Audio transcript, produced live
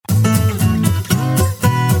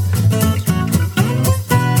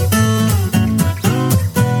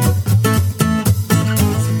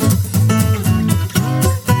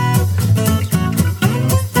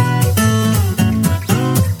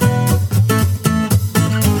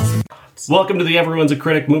Welcome to the Everyone's a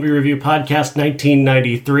Critic Movie Review Podcast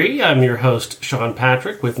 1993. I'm your host, Sean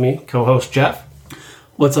Patrick. With me, co-host Jeff.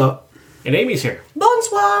 What's up? And Amy's here.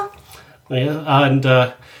 Bonsoir. Yeah, and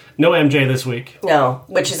no MJ this week. No,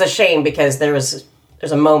 which is a shame because there's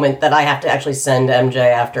a moment that I have to actually send MJ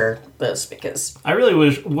after this because... I really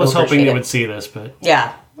was hoping you would see this, but...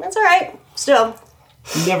 Yeah, that's all right. Still.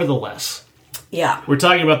 Nevertheless. Yeah. We're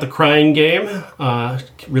talking about The Crying Game,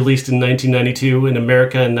 released in 1992 in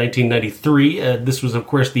America in 1993. This was, of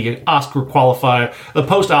course, the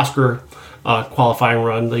post-Oscar qualifying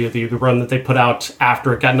run, the run that they put out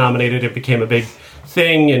after it got nominated. It became a big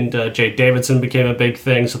thing, and Jay Davidson became a big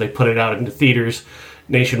thing, so they put it out into theaters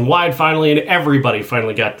nationwide finally, and everybody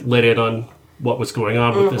finally got lit in on what was going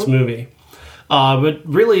on with this movie. But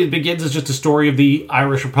really, it begins as just a story of the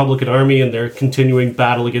Irish Republican Army and their continuing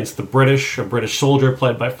battle against the British. A British soldier,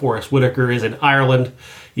 played by Forrest Whitaker, is in Ireland.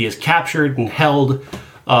 He is captured and held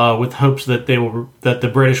with hopes that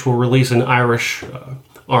the British will release an Irish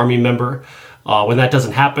army member. When that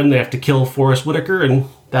doesn't happen, they have to kill Forrest Whitaker, and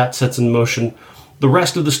that sets in motion the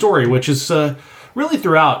rest of the story, which is really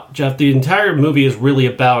throughout, Jeff. The entire movie is really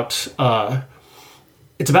about...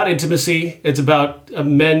 It's about intimacy. It's about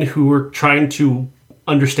men who are trying to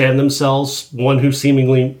understand themselves, one who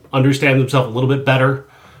seemingly understands himself a little bit better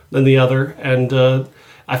than the other. And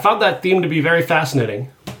I found that theme to be very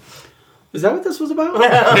fascinating. Is that what this was about?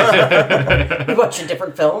 We watched a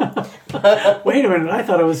different film. Wait a minute, I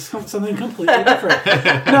thought it was something completely different.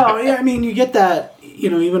 No, yeah, I mean, you get that,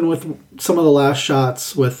 even with some of the last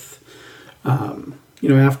shots with,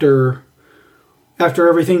 after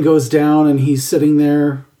everything goes down and he's sitting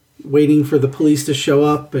there waiting for the police to show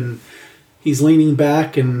up and he's leaning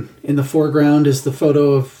back and in the foreground is the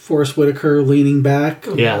photo of Forrest Whitaker leaning back.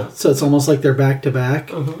 Yeah. So it's almost like they're back to back.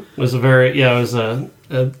 Mm-hmm. It was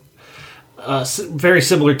very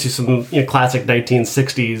similar to some classic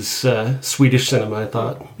 1960s Swedish cinema, I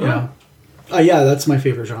thought. Yeah. Yeah, that's my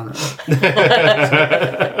favorite genre.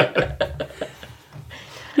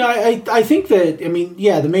 No, I think that,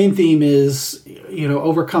 the main theme is,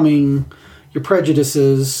 overcoming your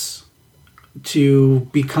prejudices to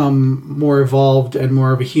become more evolved and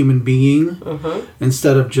more of a human being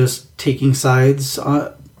instead of just taking sides,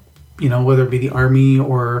 whether it be the army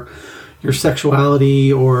or your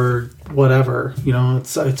sexuality or whatever.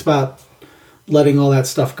 It's about letting all that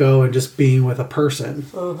stuff go and just being with a person.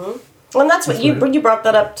 Well, and that's what you brought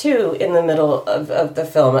that up too in the middle of the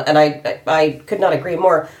film, and I could not agree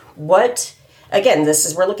more. We're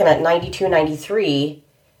looking at 92, 93,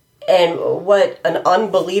 and what an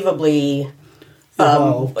unbelievably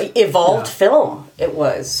evolved film it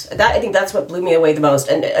was. I think that's what blew me away the most.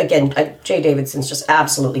 And again, Jay Davidson's just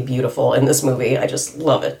absolutely beautiful in this movie. I just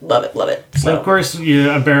love it. So. Of course,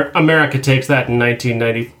 America takes that in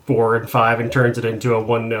 1994 and 5 and turns it into a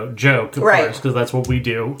one-note joke, of course, because that's what we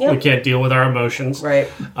do. Yep. We can't deal with our emotions. Right.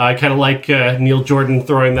 I kind of like Neil Jordan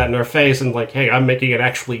throwing that in our face and like, hey, I'm making an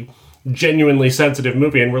actually genuinely sensitive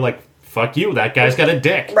movie, and we're like, fuck you, that guy's got a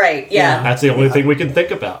dick. Right, yeah. That's the only thing we can think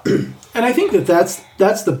about. And I think that's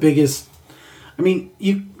the biggest...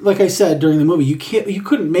 you like I said during the movie, you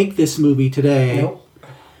couldn't make this movie today. Nope.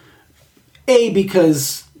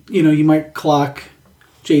 Because, you might clock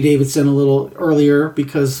Jay Davidson a little earlier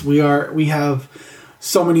because we have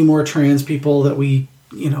so many more trans people that we,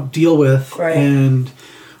 deal with. Right. And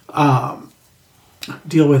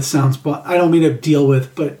deal with sounds... But I don't mean to deal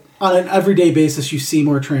with, but on an everyday basis, you see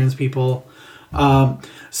more trans people.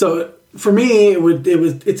 So for me,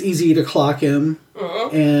 it's easy to clock him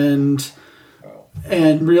and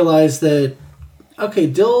realize that, okay,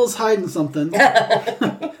 Dill's hiding something,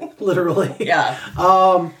 literally. Yeah.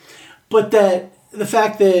 But that the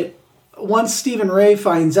fact that once Stephen Ray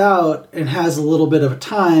finds out and has a little bit of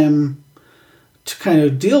time to kind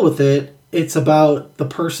of deal with it, it's about the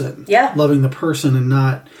person. Yeah. Loving the person and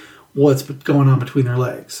not what's going on between their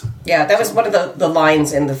legs. Yeah, that was one of the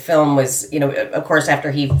lines in the film was, of course,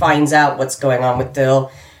 after he finds out what's going on with Dill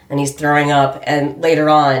and he's throwing up, and later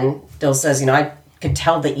on, Dill says, I could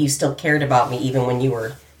tell that you still cared about me even when you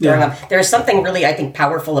were throwing up. There's something really, I think,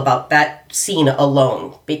 powerful about that scene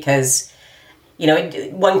alone because,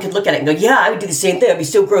 one could look at it and go, yeah, I would do the same thing. I'd be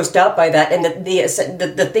so grossed out by that. And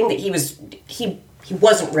the thing that he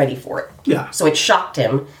wasn't ready for it. Yeah. So it shocked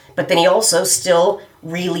him, but then he also still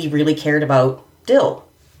really, really cared about Dill.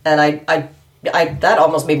 And I that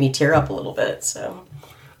almost made me tear up a little bit, so...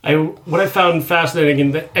 What I found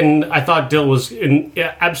fascinating, and I thought Dill was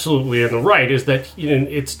absolutely in the right, is that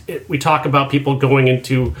we talk about people going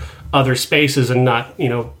into other spaces and not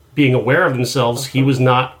being aware of themselves. He was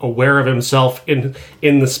not aware of himself in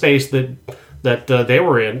the space that that they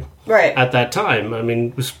were in Right. at that time. I mean,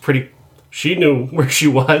 it was pretty. She knew where she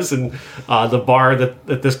was and the bar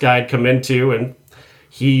that this guy had come into, and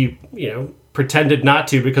he, pretended not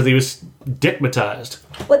to because he was dickmatized.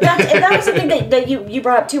 Well, that was the thing that you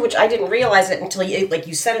brought up too, which I didn't realize it until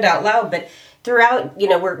you said it out loud. But throughout,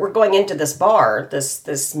 we're going into this bar,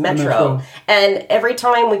 this metro, and every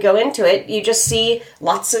time we go into it, you just see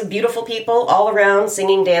lots of beautiful people all around,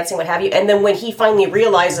 singing, dancing, what have you. And then when he finally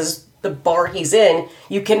realizes the bar he's in,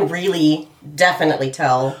 you can really definitely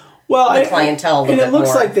tell. Well, the clientele, and it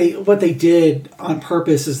looks more. like what they did on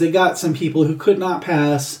purpose is they got some people who could not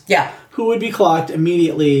pass, who would be clocked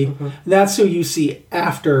immediately. Mm-hmm. That's who you see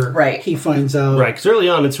after he finds out, right? Because early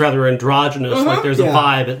on, it's rather androgynous. Mm-hmm. Like there's a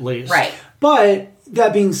vibe at least, right? But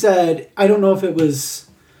that being said, I don't know if it was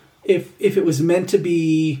if it was meant to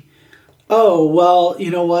be. Oh well,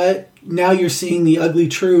 you know what? Now you're seeing the ugly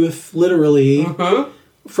truth, literally, of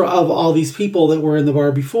all these people that were in the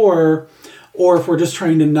bar before. Or if we're just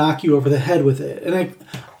trying to knock you over the head with it. And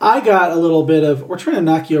I got a little bit of, we're trying to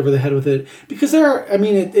knock you over the head with it. Because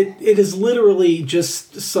it is literally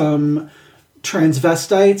just some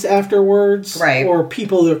transvestites afterwards. Right. Or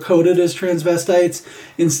people that are coded as transvestites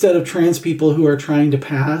instead of trans people who are trying to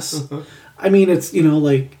pass. Mm-hmm. I mean, it's,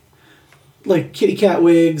 like kitty cat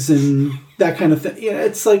wigs and that kind of thing. Yeah,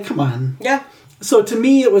 it's like, come on. Yeah. So to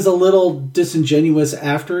me, it was a little disingenuous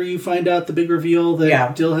after you find out the big reveal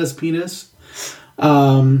that Dill has penis.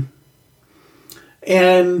 And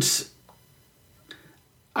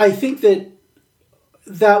I think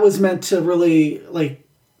that was meant to really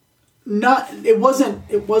it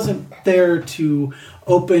wasn't there to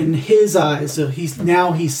open his eyes. So he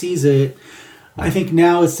sees it. I think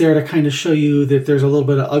now it's there to kind of show you that there's a little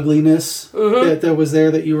bit of ugliness that was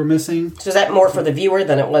there that you were missing. So is that more for the viewer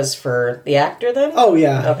than it was for the actor then? Oh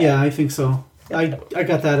yeah. Okay. Yeah, I think so. I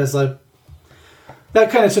got that as that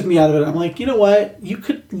kind of took me out of it. I'm like, you know what? You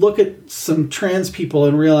could look at some trans people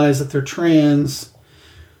and realize that they're trans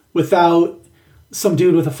without some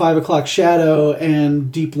dude with a 5 o'clock shadow and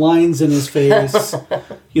deep lines in his face,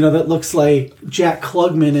 that looks like Jack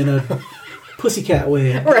Klugman in a pussycat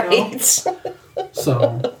wig. Right.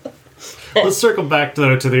 So let's circle back to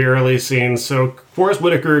the early scenes. So Forrest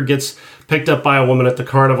Whitaker gets picked up by a woman at the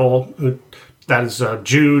carnival. That is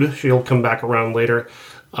Jude. She'll come back around later.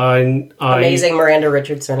 Amazing Miranda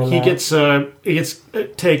Richardson. He gets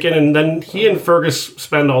taken, and then he and Fergus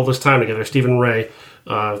spend all this time together. Stephen Ray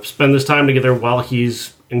spend this time together while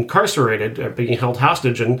he's incarcerated, being held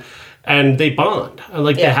hostage, and they bond.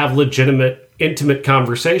 They have legitimate, intimate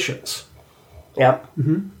conversations. Yep.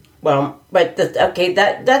 Mm-hmm. Well, but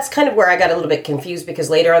that's kind of where I got a little bit confused because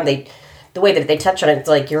later on the way that they touch on it, it's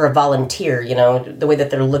like you're a volunteer. The way that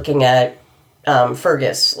they're looking at.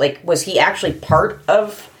 Fergus, was he actually part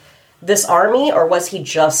of this army, or was he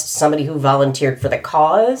just somebody who volunteered for the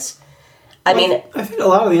cause? I think a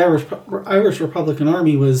lot of the Irish Republican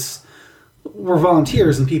Army were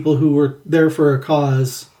volunteers and people who were there for a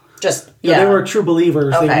cause. They were true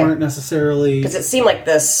believers. Okay. They weren't necessarily because it seemed like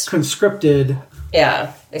this conscripted.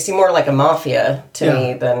 Yeah, they seem more like a mafia to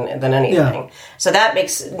me than anything. Yeah. So that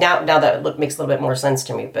makes now that makes a little bit more sense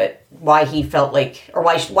to me. But why he felt or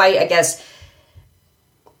why I guess.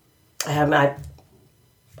 I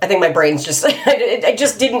think my brain's just... I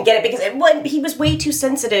just didn't get it because he was way too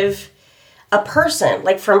sensitive a person.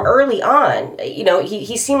 From early on,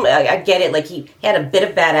 he seemed... I get it, he had a bit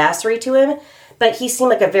of badassery to him, but he seemed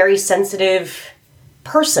like a very sensitive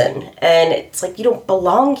person. And it's you don't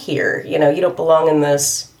belong here. You don't belong in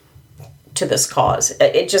to this cause.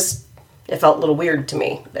 It felt a little weird to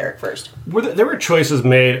me there at first. There were choices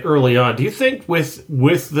made early on. Do you think with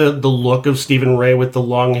the look of Stephen Ray with the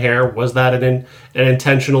long hair, was that an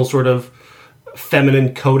intentional sort of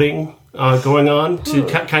feminine coding going on to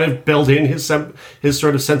kind of build in his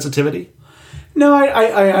sort of sensitivity? No,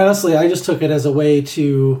 I honestly, I just took it as a way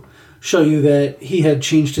to show you that he had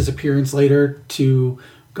changed his appearance later to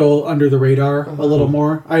go under the radar a little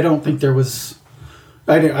more. I don't think there was...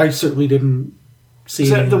 I certainly didn't... So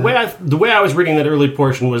the way I was reading that early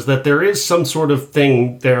portion was that there is some sort of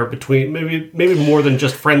thing there between maybe more than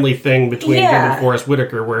just friendly thing between him and Forrest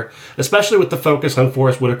Whitaker, where especially with the focus on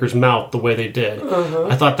Forrest Whitaker's mouth the way they did,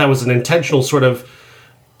 I thought that was an intentional sort of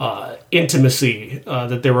intimacy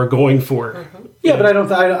that they were going for. Yeah, but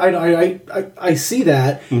I see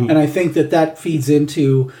that, and I think that feeds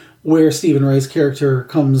into where Stephen Ray's character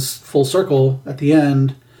comes full circle at the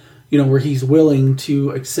end. Where he's willing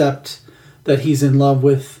to accept that he's in love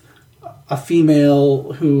with a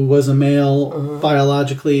female who was a male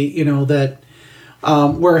biologically, you know, that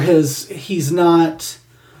whereas he's not,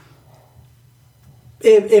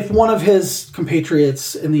 if one of his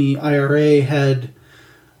compatriots in the IRA had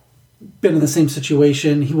been in the same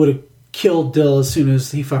situation, he would have killed Dill as soon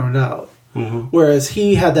as he found out. Mm-hmm. Whereas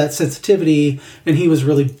he had that sensitivity, and he was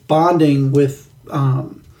really bonding with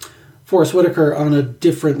Forrest Whitaker on a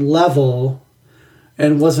different level,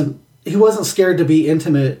 and he wasn't scared to be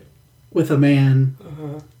intimate with a man.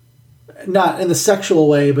 Mm-hmm. Not in the sexual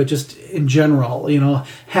way, but just in general,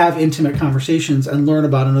 have intimate conversations and learn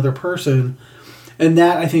about another person. And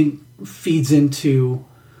that, I think, feeds into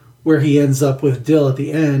where he ends up with Dill at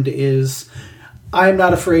the end is, I'm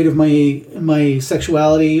not afraid of my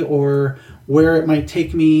sexuality or where it might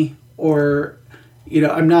take me, or,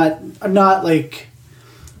 I'm not like,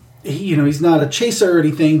 he's not a chaser or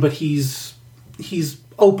anything, but he's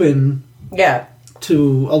open. Yeah.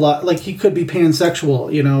 To a lot, like he could be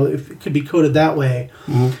pansexual, if it could be coded that way,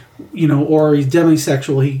 mm-hmm. Or he's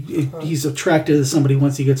demisexual. He's attracted to somebody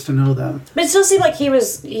once he gets to know them. But it still seemed like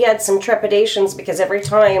he had some trepidations, because every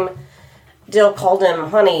time Dill called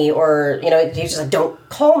him honey, or he was just like, don't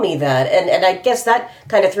call me that, and I guess that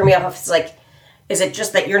kind of threw me off. It's like, is it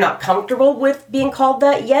just that you're not comfortable with being called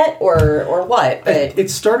that yet, or what? But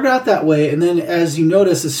it started out that way, and then as you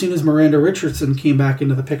notice, as soon as Miranda Richardson came back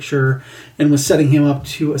into the picture and was setting him up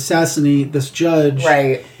to assassinate this judge,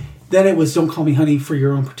 right? Then it was, don't call me honey for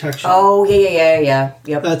your own protection. Oh, yeah.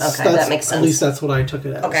 Yep. That's, that makes sense. At least that's what I took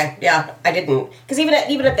it as. Okay, yeah, I didn't, because even at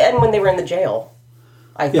the end when they were in the jail,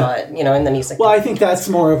 I thought, and then he's like, well, I think that's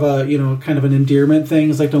more of a kind of an endearment thing.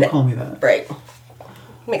 It's like, don't call me that. Right.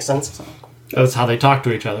 Makes sense. That's how they talk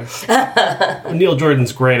to each other. Neil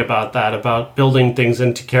Jordan's great about that, about building things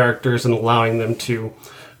into characters and allowing them to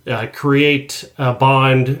create a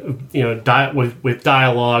bond, with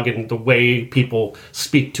dialogue and the way people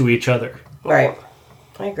speak to each other. Right.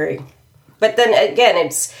 I agree. But then again,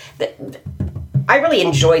 I really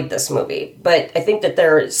enjoyed this movie, but I think that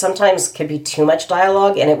there sometimes could be too much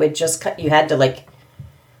dialogue, and it would just, you had to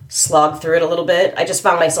slog through it a little bit. I just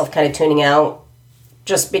found myself kind of tuning out,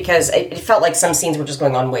 just because it felt like some scenes were just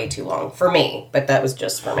going on way too long for me, but that was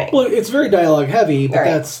just for me. Well, it's very dialogue heavy, but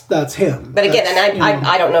right. that's him. But again,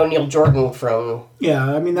 I don't know Neil Jordan from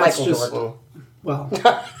that's Michael just Jordan. Well,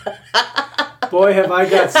 boy, have I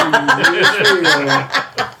got some news for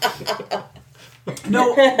you.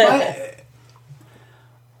 No,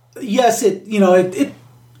 yes, it.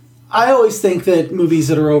 I always think that movies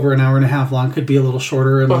that are over an hour and a half long could be a little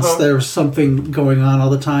shorter unless there's something going on all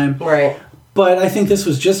the time. Right. But I think this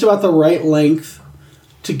was just about the right length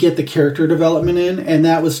to get the character development in, and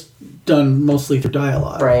that was done mostly through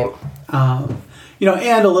dialogue. Right. And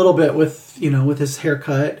a little bit with his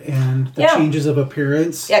haircut and the changes of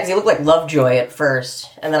appearance. Yeah, because he looked like Lovejoy at first,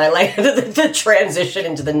 and then I liked the transition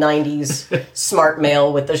into the '90s smart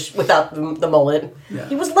male without the mullet. Yeah.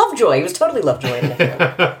 He was Lovejoy. He was totally Lovejoy in the film.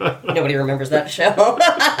 Nobody remembers that show.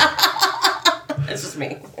 It's just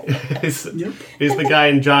me. He's the guy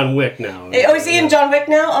in John Wick now. Oh, is he in John Wick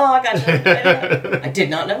now? Oh, I gotcha. I did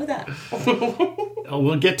not know that.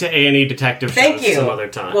 We'll get to A&E Detective shows some other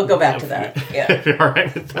time. We'll go back to that. Yeah. If you're all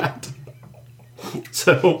right with that.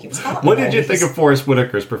 So, what did you think of Forrest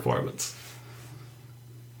Whitaker's performance?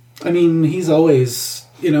 I mean, he's always,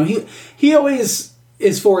 he always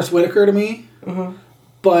is Forrest Whitaker to me,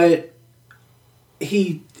 but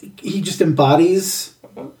he just embodies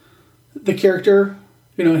the character.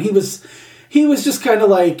 He was just kind of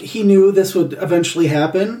like, he knew this would eventually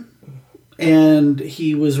happen, and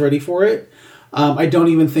he was ready for it. I don't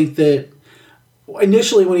even think that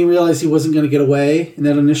initially when he realized he wasn't going to get away in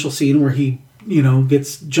that initial scene where he,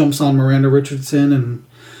 jumps on Miranda Richardson and,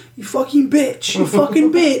 you fucking bitch, you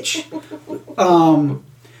fucking bitch.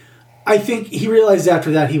 I think he realized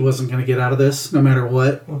after that he wasn't going to get out of this no matter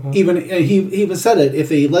what. Even he even said it, if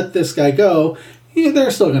they let this guy go,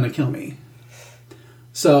 they're still going to kill me.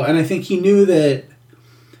 So, and I think he knew that.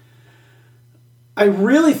 I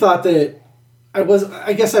really thought that I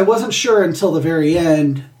wasn't sure until the very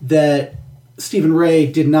end that Stephen Ray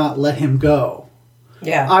did not let him go.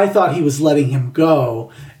 Yeah. I thought he was letting him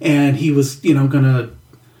go, and he was, he was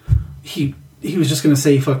just going to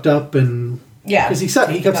say he fucked up, and because he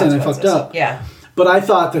kept saying I fucked up. Yeah. But I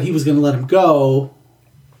thought that he was going to let him go,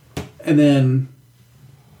 and then,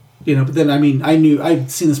 but then, I mean, I knew, I'd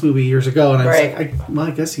seen this movie years ago, and I was like,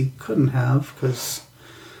 I guess he couldn't have, because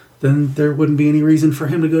then there wouldn't be any reason for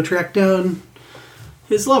him to go track down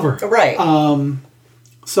his lover. Right.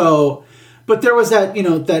 So, but there was that,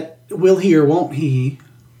 that will he or won't he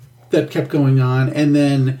that kept going on, and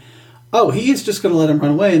then, he's just going to let him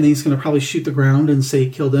run away, and then he's going to probably shoot the ground and say he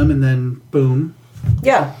killed him, and then, boom.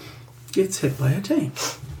 Yeah. Gets hit by a tank.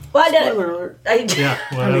 Well, Spoiler alert. Yeah,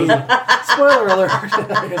 I mean, spoiler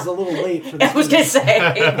alert is a little late for this I was going to say,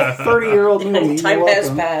 30-year-old movie. time You're has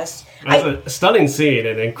welcome. passed. It's a stunning scene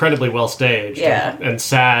and incredibly well staged. Yeah. And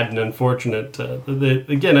sad and unfortunate.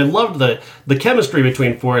 Again, I loved the chemistry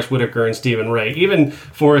between Forrest Whitaker and Stephen Ray. Even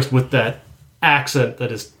Forrest with that accent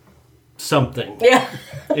that is something. Yeah.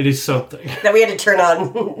 It is something. That we had to turn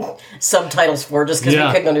on subtitles for just because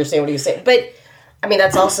we couldn't understand what he was saying. But, I mean,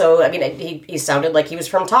 that's also, I mean, he sounded like he was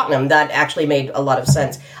from Tottenham. That actually made a lot of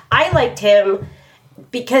sense. I liked him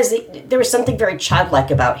because there was something very childlike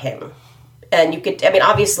about him. And you could, I mean,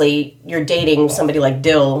 obviously, you're dating somebody like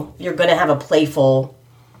Dill, you're going to have a playful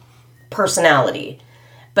personality.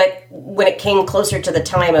 But when it came closer to the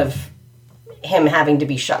time of him having to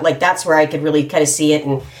be shot, like, that's where I could really kind of see it.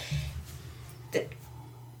 And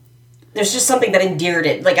there's just something that endeared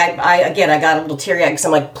it. Like, I got a little teary-eyed because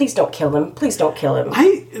I'm like, please don't kill him. Please don't kill him.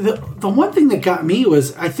 The one thing that got me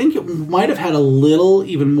was I think it might have had a little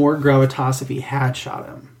even more gravitas if he had shot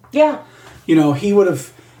him. Yeah. You know, he would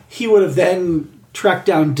have then tracked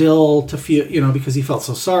down Dill to feel, you know, because he felt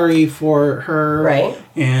so sorry for her. Right.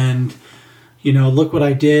 And, you know, look what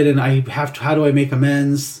I did and how do I make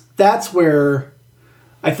amends? That's where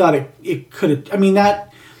I thought it could have, I mean,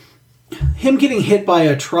 him getting hit by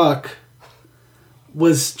a truck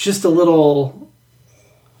was just a little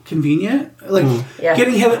convenient. Like,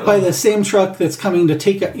 getting hit by the same truck that's coming to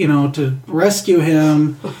to rescue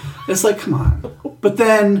him. It's like, come on. But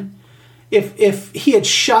then, if he had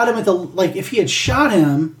shot him if he had shot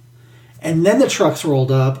him, and then the trucks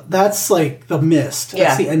rolled up, that's like the mist.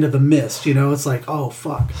 That's the end of the mist. You know, it's like, oh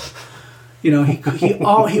fuck. You know, he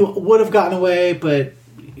would have gotten away, but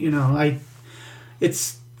you know, I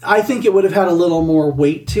think it would have had a little more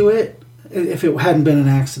weight to it if it hadn't been an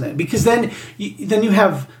accident. Because then you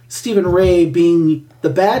have Stephen Ray being the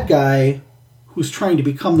bad guy who's trying to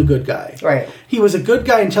become the good guy. Right. He was a good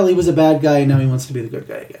guy until he was a bad guy, and now he wants to be the good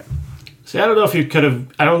guy again. See, I don't know if you could have...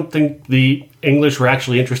 I don't think the English were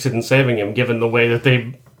actually interested in saving him, given the way that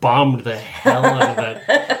they bombed the hell out of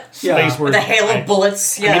that space. With a hail of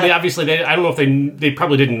bullets. Yeah. I mean, obviously, I don't know if they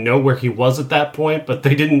probably didn't know where he was at that point, but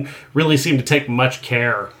they didn't really seem to take much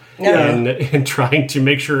care in trying to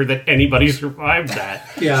make sure that anybody survived that.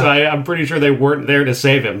 Yeah. So I'm pretty sure they weren't there to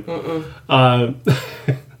save him.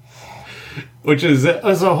 Which is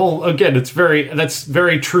as a whole, again, that's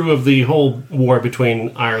very true of the whole war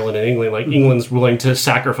between Ireland and England. Like, England's willing to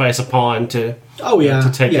sacrifice a pawn to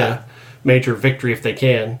take a major victory if they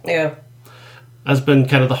can. Yeah. Has been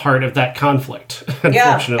kind of the heart of that conflict,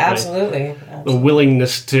 unfortunately. Yeah, absolutely. The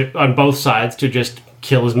willingness to, on both sides, to just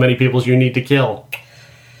kill as many people as you need to kill.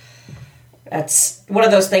 That's one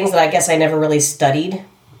of those things that I guess I never really studied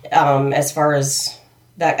as far as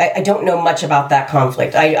that. I don't know much about that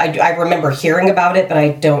conflict. I remember hearing about it, but I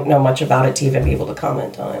don't know much about it to even be able to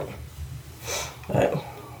comment on it. But.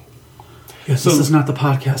 Yes, this is not the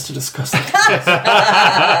podcast to discuss that.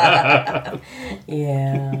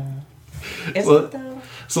 Yeah. Is it though?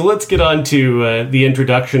 So let's get on to the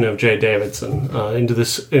introduction of Jay Davidson into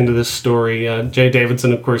this story. Jay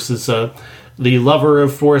Davidson, of course, is the lover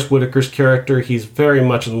of Forrest Whitaker's character. He's very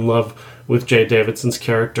much in love with Jay Davidson's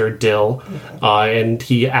character, Dill, and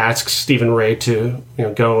he asks Stephen Ray to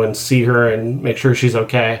go and see her and make sure she's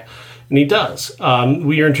okay, and he does.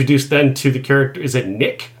 We are introduced then to the character. Is it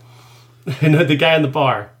Nick? The guy in the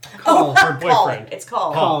bar. Her boyfriend. It's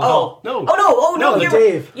called. No,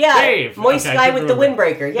 Dave. Yeah, Dave. Moist Okay, guy with the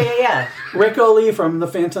windbreaker. Yeah. Rick O'Lee from The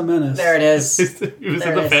Phantom Menace. There it is. He was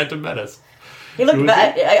in The Phantom Menace. He looked.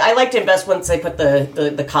 I liked him best once they put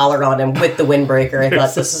the collar on him with the windbreaker. I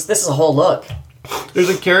thought this is a whole look. There's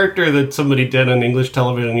a character that somebody did on English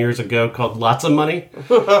television years ago called Lots of Money.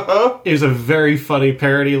 It was a very funny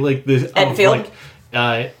parody, like this. Enfield.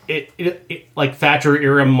 Like Thatcher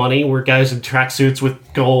era money, where guys in tracksuits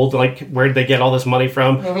with gold. Like, where did they get all this money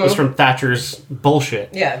from? It was from Thatcher's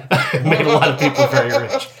bullshit. Yeah, it made a lot of people very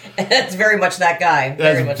rich. That's very much that guy.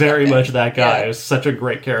 That's very much that guy. Yeah. It was such a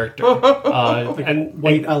great character. And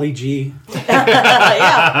White Ali G.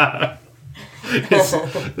 Yeah.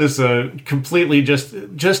 this completely just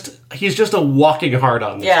he's just a walking hard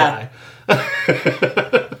on this guy.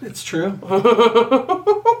 It's true.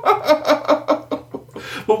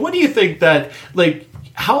 But what do you think that, like,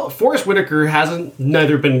 how Forrest Whitaker hasn't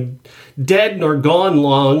neither been dead nor gone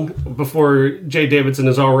long before Jay Davidson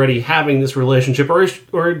is already having this relationship,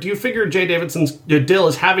 or do you figure Jay Davidson's Dill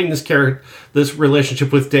is having this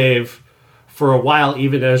relationship with Dave for a while,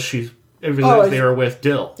 even as they were with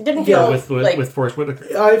Dill? It didn't feel with Forrest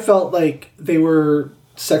Whitaker. I felt like they were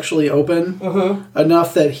sexually open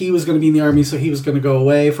enough that he was going to be in the army, so he was going to go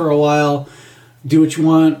away for a while, do what you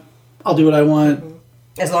want. I'll do what I want.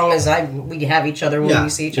 As long as we have each other when Yeah. we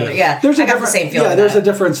see each other. Yeah, There's I got the same feeling. Yeah, there's a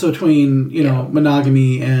difference between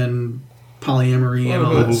monogamy and polyamory and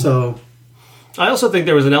all that. So I also think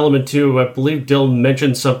there was an element too. I believe Dill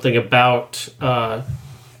mentioned something about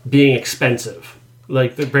being expensive.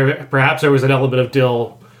 Like perhaps there was an element of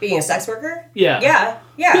Dill being a sex worker. Yeah.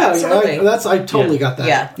 Yeah, absolutely. I totally got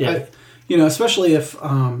that. Yeah. Especially if.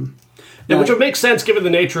 Which would make sense given the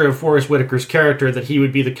nature of Forrest Whitaker's character, that he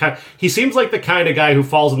would be the kind. He seems like the kind of guy who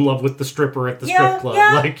falls in love with the stripper at the strip club,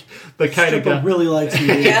 like the kind of guy really likes me.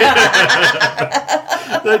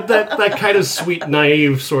 that kind of sweet,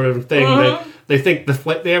 naive sort of thing that they think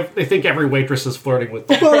they think every waitress is flirting with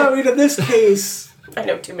them. Well, I mean, in this case, I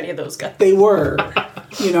know too many of those guys. they were.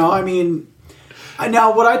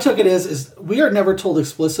 Now what I took it is we are never told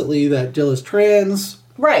explicitly that Dill is trans.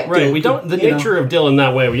 Right. We don't. The nature of Dill in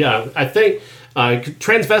that way. Yeah, I think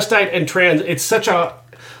transvestite and trans. It's such a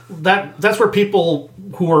that's where people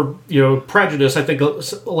who are prejudiced. I think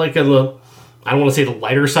like in the. I don't want to say the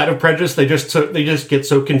lighter side of prejudice. They just get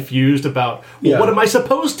so confused about what am I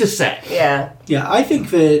supposed to say? Yeah. Yeah, I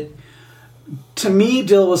think that to me,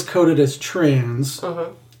 Dill was coded as trans,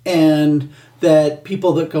 and that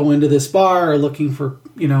people that go into this bar are looking for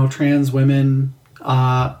trans women,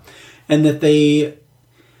 and that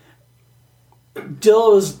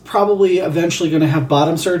Dill is probably eventually going to have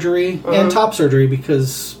bottom surgery and top surgery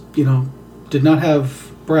because did not have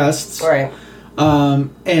breasts. Right.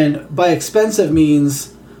 And by expensive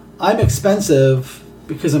means I'm expensive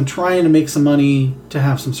because I'm trying to make some money to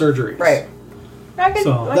have some surgeries. Right. That's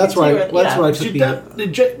why I took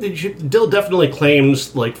Dill definitely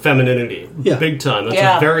claims like femininity, big time.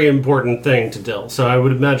 That's a very important thing to Dill. So I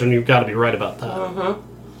would imagine you've got to be right about that.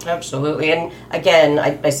 Absolutely. And again,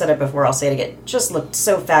 I said it before, I'll say it again. It just looked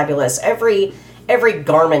so fabulous. Every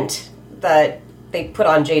garment that they put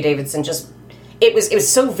on Jay Davidson, just it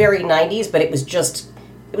was so very 90s, but it was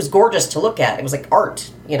gorgeous to look at. It was like art,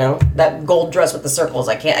 that gold dress with the circles.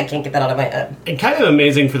 I can't get that out of my head. And kind of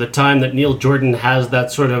amazing for the time that Neil Jordan has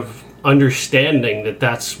that sort of understanding that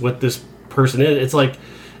that's what this person is. It's like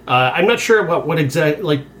I'm not sure what exactly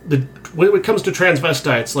like when it comes to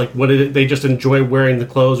transvestites, like they just enjoy wearing the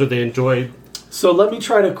clothes or they enjoy. So let me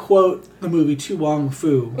try to quote the movie To Wong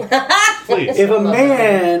Fu. Please. If a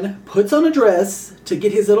man puts on a dress to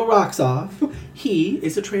get his little rocks off, he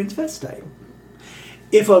is a transvestite.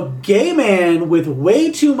 If a gay man with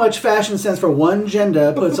way too much fashion sense for one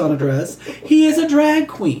gender puts on a dress, he is a drag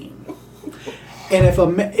queen. And if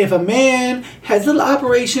a man has a little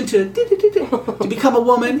operation to become a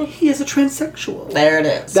woman, he is a transsexual. There it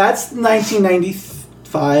is. That's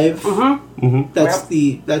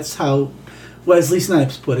 1995. That's how Wesley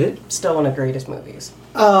Snipes put it. Still one of the greatest movies.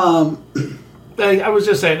 I was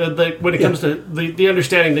just saying that when it comes to the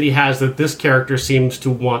understanding that he has that this character seems to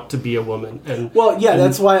want to be a woman,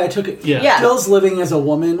 that's why I took it. Yeah. Dill's living as a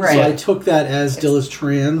woman, right. So I took that as Dill is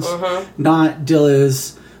trans, not Dill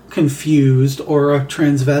is confused or a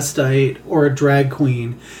transvestite or a drag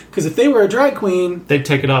queen. Because if they were a drag queen, they'd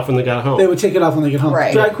take it off when they got home. They would take it off when they get home.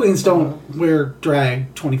 Right. Drag queens don't wear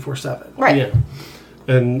drag 24/7. Right. Yeah.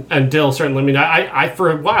 And Dill certainly. I mean, I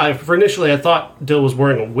for a while, initially I thought Dill was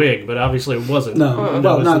wearing a wig, but obviously it wasn't. No,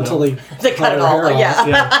 not until they cut it all.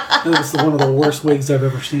 Yeah. It was one of the worst wigs I've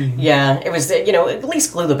ever seen. Yeah, it was. At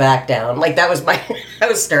least glue the back down. Like that was my. I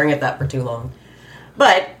was staring at that for too long.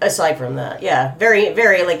 But aside from that, yeah, very,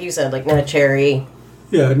 very like you said, like Nina Cherry.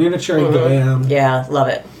 Yeah, Nina Cherry the Bam. Yeah, love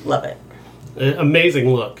it.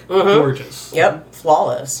 Amazing look, gorgeous. Yep,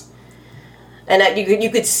 flawless. And you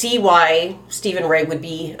could see why Stephen Ray would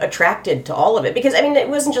be attracted to all of it. Because, I mean, it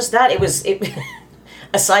wasn't just that. It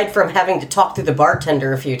aside from having to talk through the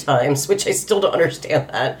bartender a few times, which I still don't understand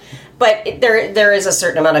that. But there is a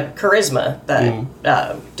certain amount of charisma that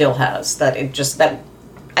Dill has. That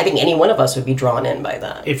I think any one of us would be drawn in by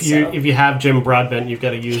that. If you have Jim Broadbent, you've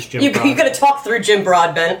got to use Jim Broadbent. You've got to talk through Jim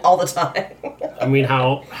Broadbent all the time. I mean,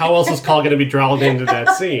 how else is Call going to be drawn into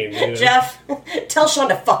that scene? Jeff, tell Sean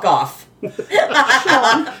to fuck off.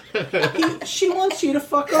 Sean, she wants you to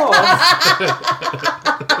fuck off.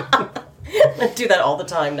 I do that all the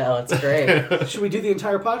time now. It's great. Should we do the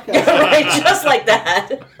entire podcast? Right, just like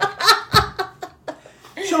that.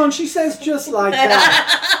 Sean, she says just like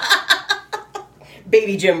that.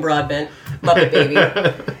 Baby Jim Broadbent. Muppet Baby.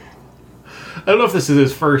 I don't know if this is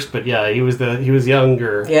his first, but yeah, he was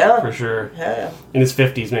younger. Yeah. For sure. Yeah. In his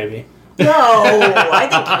 50s, maybe. No, I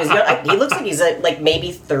think he was young. He looks like he's like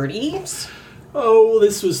maybe 30s. Oh,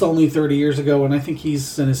 this was only 30 years ago, and I think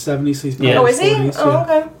he's in his 70s. So he's probably Oh, is he? 40s, Oh,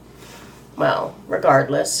 okay. Well,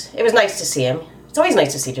 regardless, it was nice to see him. It's always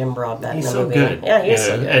nice to see Jim Broadbent He's in a so movie. good. Yeah, he is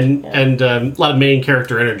so good. And Yeah. and a lot of main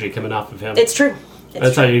character energy coming off of him. It's true.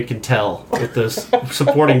 That's how you can tell with those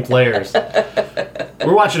supporting players.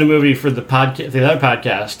 We're watching a movie for the other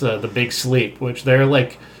podcast, The Big Sleep, which they're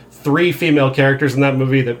like 3 female characters in that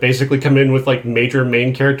movie that basically come in with like major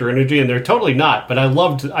main character energy, and they're totally not. But I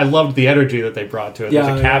loved the energy that they brought to it. Yeah,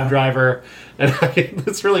 There's a cab driver, and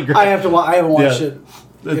it's really great. I haven't watched it.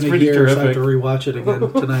 That's in pretty a year, so I terrific. have to rewatch it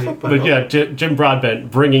again tonight. But yeah, Jim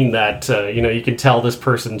Broadbent bringing that, you can tell this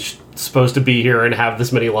person's supposed to be here and have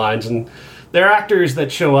this many lines. And there are actors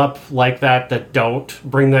that show up like that don't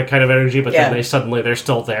bring that kind of energy, but then they're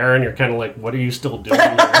still there, and you're kind of like, what are you still doing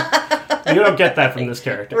here? You don't get that from this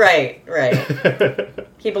character. Right.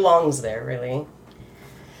 He belongs there, really.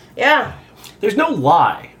 Yeah. There's no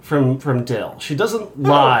lie from Dill. She doesn't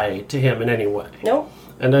lie to him in any way. Nope.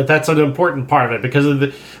 And that's an important part of it, because of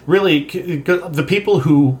the people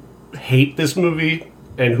who hate this movie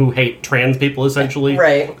and who hate trans people essentially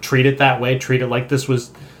treat it that way, treat it like this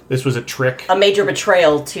was a trick. A major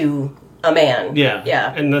betrayal to a man. Yeah.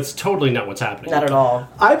 Yeah. And that's totally not what's happening. Not at all.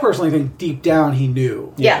 I personally think deep down he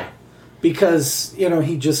knew. Yeah. Because,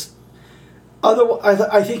 he just...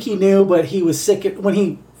 I think he knew, but he was sick when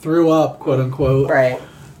he threw up, quote unquote. Right.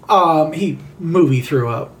 He movie threw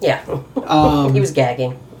up. Yeah. He was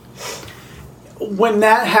gagging. When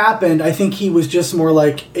that happened, I think he was just more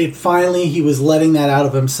like... Finally, he was letting that out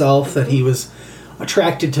of himself, that he was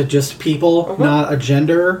attracted to just people, not a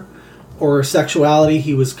gender or sexuality.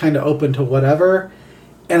 He was kind of open to whatever.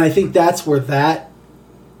 And I think that's where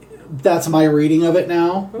that's my reading of it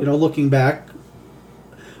now, looking back.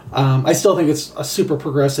 I still think it's a super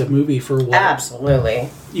progressive movie for what... Absolutely.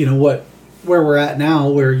 Where we're at now,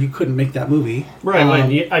 where you couldn't make that movie. Right.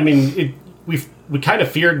 We kind of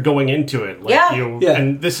feared going into it.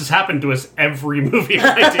 And this has happened to us every movie in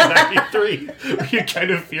 1993. You kind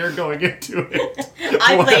of fear going into it.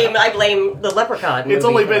 I blame the Leprechaun movie. It's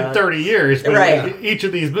only been 30 years, but Right. each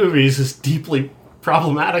of these movies is deeply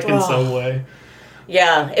problematic in some way.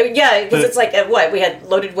 Yeah, because it's like, we had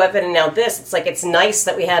Loaded Weapon and now this. It's like, it's nice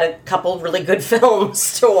that we had a couple really good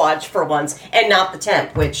films to watch for once, and not The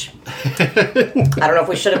Temp, which I don't know if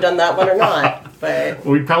we should have done that one or not, but...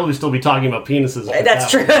 We'd probably still be talking about penises. That's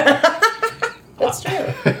true. That's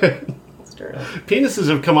true. That's true. Penises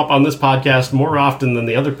have come up on this podcast more often than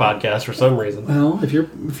the other podcasts for some reason. Well, if you're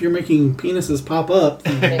making penises pop up,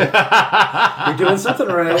 you're doing something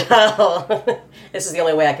right. Oh, this is the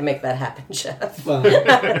only way I can make that happen, Jeff. Well,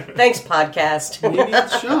 Thanks, podcast. maybe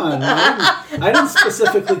it's Sean. I didn't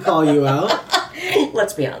specifically call you out.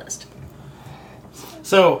 Let's be honest.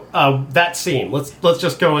 So that scene, let's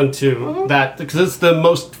just go into that, because it's the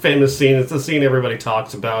most famous scene. It's the scene everybody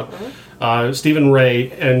talks about. Stephen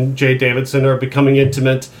Ray and Jay Davidson are becoming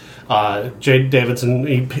intimate. Jay Davidson,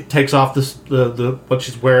 he takes off the what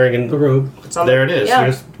she's wearing, and The robe. there it is. Yeah.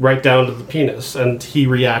 There's right down to the penis, and he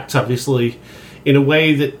reacts obviously in a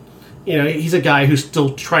way that, he's a guy who's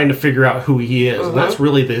still trying to figure out who he is, and that's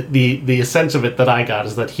really the sense of it that I got,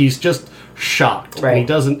 is that he's just shocked. Right.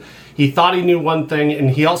 And he thought he knew one thing, and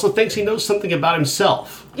he also thinks he knows something about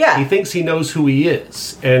himself. Yeah. He thinks he knows who he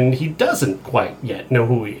is, and he doesn't quite yet know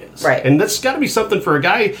who he is. Right. And that's got to be something for a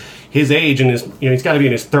guy his age, and he's got to be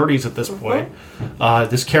in his 30s at this point,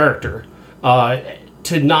 this character.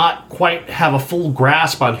 To not quite have a full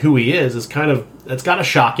grasp on who he is it's got to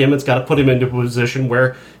shock him. It's got to put him into a position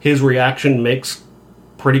where his reaction makes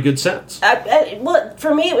pretty good sense. Well,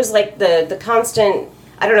 for me, it was like the constant,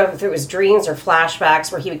 I don't know if it was dreams or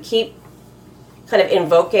flashbacks, where he would keep kind of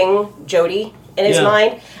invoking Jodie in his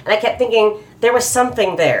mind. And I kept thinking, there was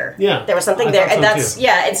something there. Yeah. There was something I there. thought And so, too.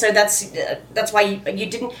 and so that's why you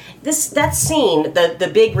didn't, that scene, the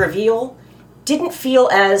big reveal, didn't feel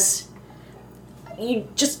as... You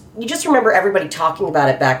just remember everybody talking about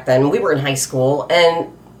it back then. We were in high school,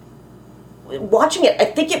 and watching it, I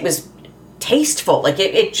think it was tasteful. Like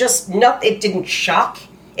it didn't shock.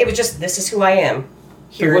 It was just, this is who I am.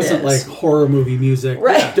 Here It wasn't is. like horror movie music.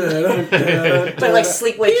 Right. But like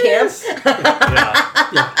Sleepaway Camp.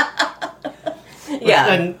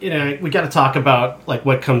 Yeah. And we got to talk about like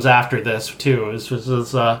what comes after this too. Is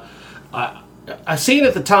a scene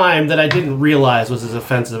at the time that I didn't realize was as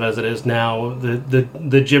offensive as it is now.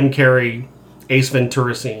 The Jim Carrey Ace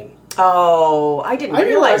Ventura scene. Oh, I didn't I never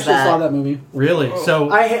realize actually that. saw that movie. Really? So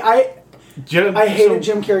I hated so-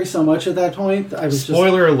 Jim Carrey so much at that point. I was just...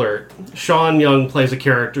 Spoiler alert: Sean Young plays a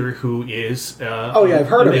character who is. Oh yeah, I've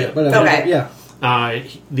heard of it, but Okay. Yeah.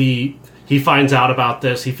 He finds out about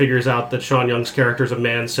this. He figures out that Sean Young's character is a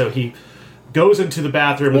man, so he goes into the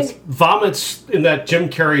bathroom and vomits in that Jim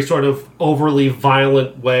Carrey sort of overly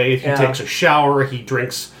violent way. He takes a shower. He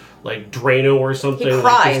drinks like Drano or something. He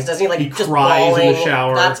cries, doesn't he? Like he just cries bawling. in the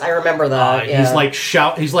shower. I remember that. Yeah. He's like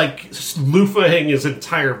He's like loofahing his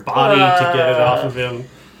entire body to get it off of him,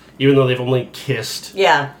 even though they've only kissed.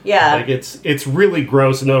 Yeah. Like it's really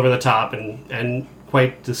gross and over the top and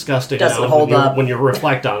quite disgusting. Doesn't hold up when you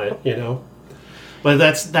reflect on it, you know. But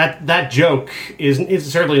that joke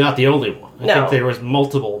is certainly not the only one. I think there was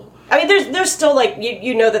multiple. I mean, there's still like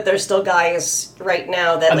you know that there's still guys right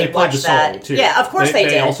now that and like they played watch the song that. too. Yeah, of course they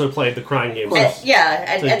did. They also played the crying game.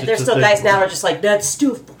 And there's still guys now who are just like, that's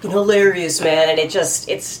still fucking hilarious, man. And it's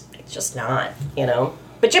just not, you know.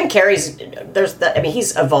 But Jim Carrey's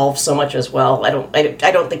he's evolved so much as well. I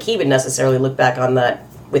don't think he would necessarily look back on that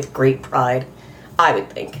with great pride. I would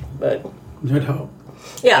think, but I'd hope.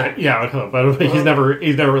 yeah, I would hope. I don't think he's never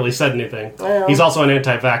really said anything. Well. He's also an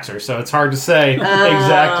anti-vaxxer, so it's hard to say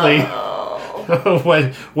exactly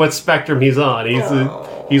what spectrum he's on.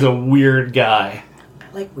 He's a weird guy.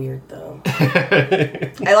 I like weird though.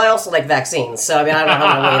 I also like vaccines, so I mean I don't know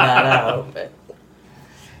how to weigh that out, but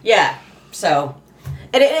yeah. So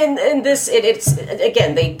and this it's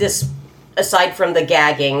again this aside from the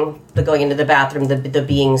gagging, the going into the bathroom, the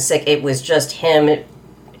being sick, it was just him.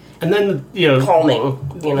 And then,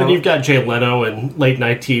 calming, you know. Then you've got Jay Leno and late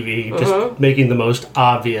night TV just making the most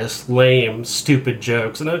obvious, lame, stupid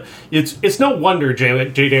jokes. And it's no wonder Jay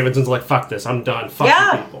Davidson's like, fuck this, I'm done. Fuck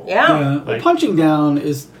you people. Yeah. Well, punching down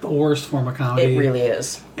is the worst form of comedy. It really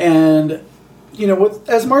is. And,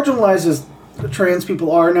 as marginalized as trans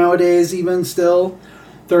people are nowadays, even still,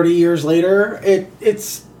 30 years later,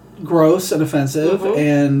 it's gross and offensive.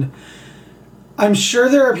 And I'm sure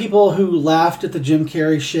there are people who laughed at the Jim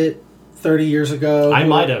Carrey shit 30 years ago. I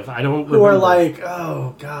might have. I don't remember. Who are like,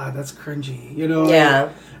 oh, God, that's cringy. Yeah.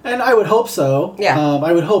 And I would hope so. Yeah.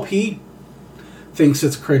 I would hope he thinks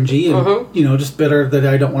it's cringy and, just bitter that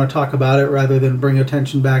I don't want to talk about it rather than bring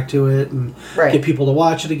attention back to it and get people to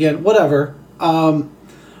watch it again. Whatever.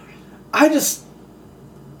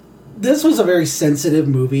 This was a very sensitive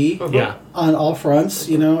movie on all fronts,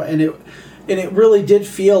 and it really did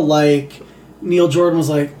feel like Neil Jordan was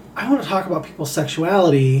like, I want to talk about people's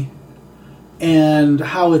sexuality and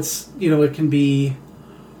how it's, it can be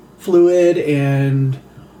fluid and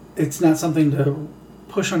it's not something to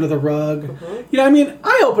push under the rug.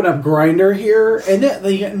 I open up Grindr here and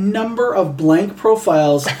the number of blank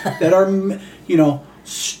profiles that are,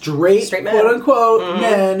 straight men. quote unquote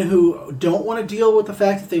men who don't want to deal with the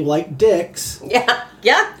fact that they like dicks. Yeah.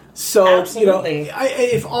 Yeah. So absolutely.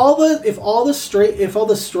 If all the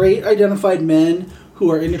straight identified men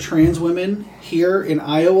who are into trans women here in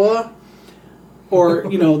Iowa, or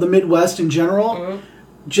the Midwest in general,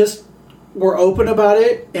 just were open about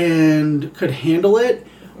it and could handle it,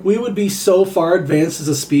 we would be so far advanced as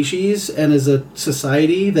a species and as a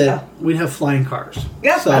society that we'd have flying cars.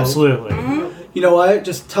 Yeah, so, absolutely. You know what?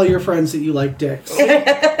 Just tell your friends that you like dicks.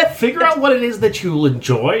 Figure out what it is that you'll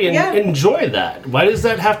enjoy and enjoy that. Why does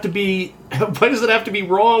that have to be? Why does it have to be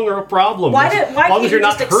wrong or a problem? Why as long as you're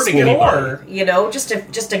not hurting explore, anybody. Just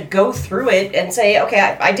to go through it and say, okay,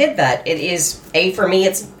 I did that. It is A for me.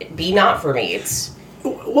 It's B not for me. It's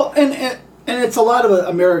well, and it's a lot of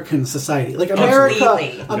American society. Like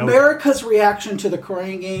America's reaction to the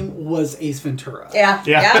Crying Game was Ace Ventura. Yeah.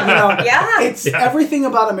 It's everything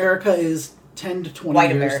about America is 10 to 20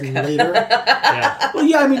 White years America. later. Well,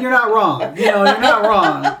 yeah, I mean, you're not wrong. You're not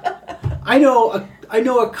wrong. I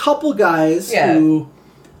know a couple guys who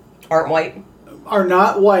aren't white, are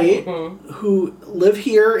not white, who live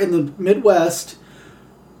here in the Midwest,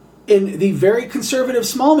 in the very conservative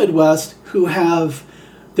small Midwest, who have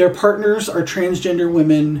their partners are transgender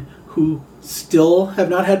women who still have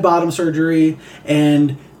not had bottom surgery,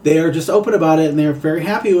 and they are just open about it, and they're very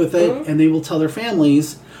happy with it, and they will tell their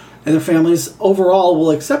families. And their families overall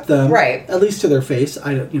will accept them, right? At least to their face.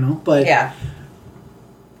 But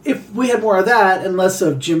if we had more of that and less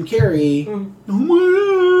of Jim Carrey,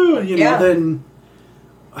 then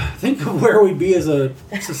think of where we'd be as a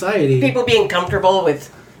society. People being comfortable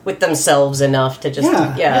with themselves enough to just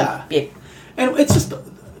be. And it's just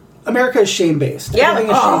America is shame based. Yeah,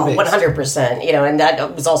 100%. And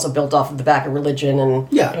that was also built off of the back of religion,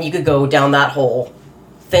 and you could go down that whole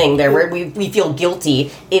thing there where we feel guilty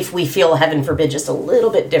if we feel, heaven forbid, just a little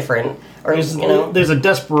bit different or There's a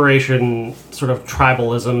desperation sort of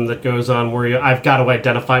tribalism that goes on where I've got to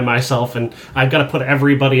identify myself and I've got to put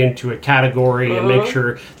everybody into a category and make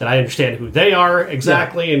sure that I understand who they are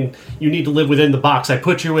exactly, and you need to live within the box I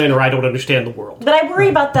put you in or I don't understand the world. But I worry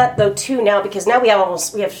about that though too now, because now we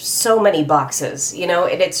have so many boxes,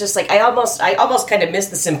 and it's just like I almost kind of miss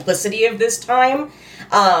the simplicity of this time.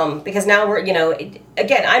 Because now we're,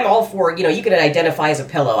 again, I'm all for, you can identify as a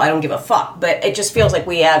pillow. I don't give a fuck. But it just feels like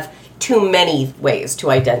we have too many ways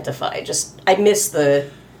to identify. I miss the...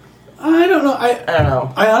 I don't know. I don't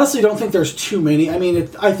know. I honestly don't think there's too many. I mean,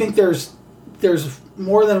 I think there's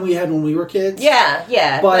more than we had when we were kids.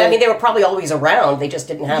 Yeah. But I mean, they were probably always around. They just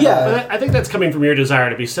didn't have them. But I think that's coming from your desire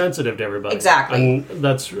to be sensitive to everybody. Exactly. And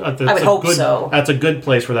that's I would hope so. That's a good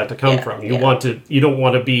place for that to come from. You don't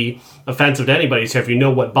want to be offensive to anybody, so if you know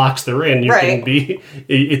what box they're in,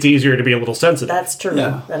 it's easier to be a little sensitive. That's true.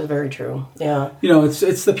 Yeah. That is very true. Yeah.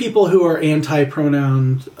 It's the people who are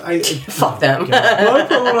anti-pronoun. Fuck them. My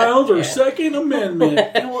pronouns are Second Amendment.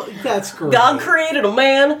 Well, that's great. God created a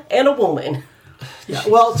man and a woman. Yeah.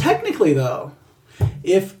 Well, technically, though,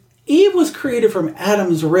 if Eve was created from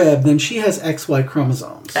Adam's rib, then she has XY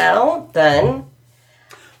chromosomes. Well, then...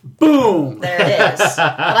 Boom! There it is.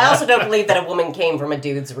 But I also don't believe that a woman came from a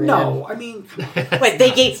dude's rib. No, I mean... Wait,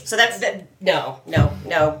 they gave... So that's... No.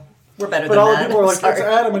 We're better but than all that. the people are like, Sorry. it's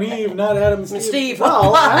Adam and Eve, not Adam and Steve. Steve.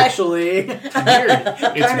 Well, Why? actually, It's weird.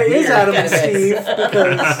 kind of is Adam and Steve,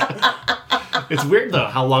 because... It's weird, though,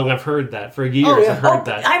 how long I've heard that. For years, Oh, yeah. I've heard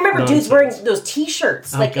that. I remember dudes wearing those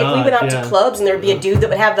T-shirts. Like, if we went out to clubs and there would be a dude that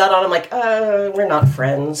would have that on, I'm like, we're not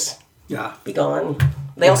friends. Yeah. Be gone.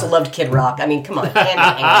 They also loved Kid Rock. I mean, come on, hand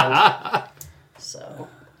in hand. So...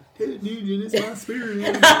 Union is my spirit.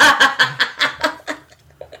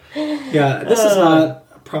 Yeah, this is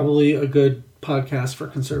not probably a good podcast for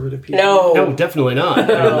conservative people. No, definitely not.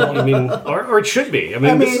 I mean, or it should be. I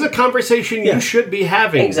mean, this is a conversation you should be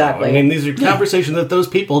having. Exactly. Though. I mean, these are conversations that those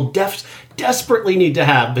people desperately need to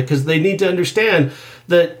have, because they need to understand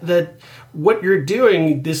that what you're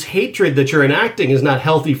doing, this hatred that you're enacting, is not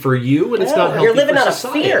healthy for you, and it's not healthy You're living for out of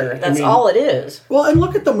society. fear. That's all it is. Well, and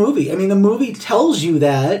look at the movie. I mean, the movie tells you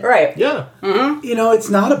that. Right. Yeah. Mm-hmm. It's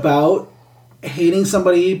not about hating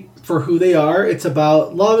somebody for who they are. It's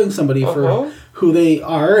about loving somebody for who they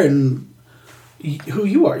are and who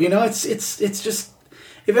you are. It's just,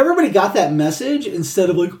 if everybody got that message instead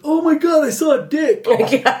of like, oh my God, I saw a dick.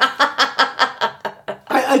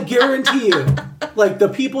 I guarantee you, like, the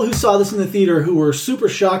people who saw this in the theater who were super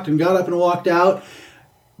shocked and got up and walked out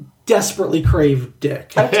desperately crave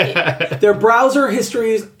dick. Their browser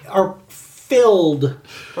histories are filled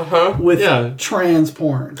with trans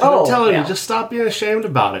porn. I'm telling you, just stop being ashamed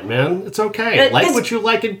about it, man. It's okay. Like what you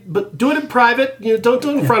like, but do it in private. Don't do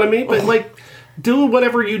it in front of me, but do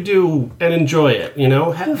whatever you do and enjoy it.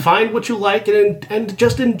 Find what you like and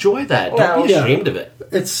just enjoy that. Don't be ashamed of it.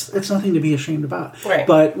 It's nothing to be ashamed about. Right.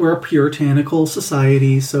 But we're a puritanical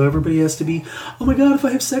society, so everybody has to be, oh my God, if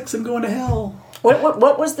I have sex, I'm going to hell.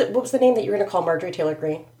 What was the name that you were going to call Marjorie Taylor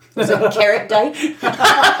Greene? Was it Carrot Dyke?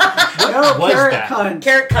 No, was carrot that? cunt.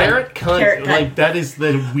 Carrot cunt. Carrot cunt. Carrot cunt. Like, that is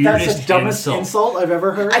the weirdest That's the dumbest insult I've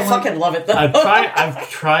ever heard. I fucking love it though. I've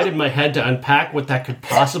tried in my head to unpack what that could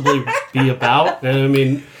possibly be about. And I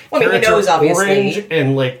mean, carrots knows, are obviously. orange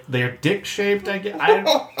and like they're dick shaped. I guess.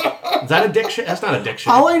 Is that a dick shape? That's not a dick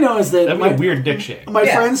shape. All I know is that That'd be a weird dick shape. my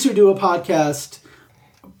friends who do a podcast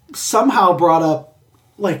somehow brought up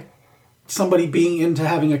like somebody being into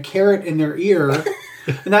having a carrot in their ear,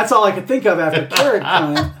 and that's all I could think of after carrot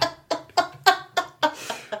cunt.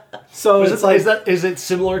 So it's like, is it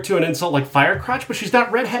similar to an insult like fire crotch? But she's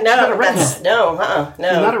not redhead. No, she's not a redhead. no. She's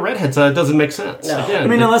not a redhead, so that doesn't make sense. No. Again, I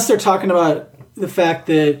mean, unless they're talking about the fact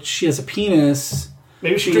that she has a penis.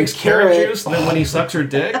 maybe she drinks drinks carrot carrot. juice, and then when he sucks her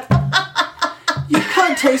dick, You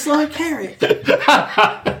cunt tastes like carrot.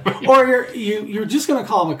 Or you're just gonna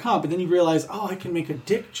call him a cunt, but then you realize, oh, I can make a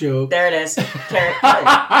dick joke. There it is. Carrot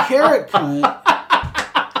cunt. Carrot cunt.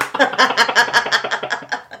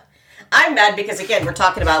 I'm mad because again we're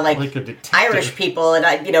talking about like like a detective. Irish people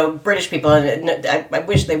and British people, and I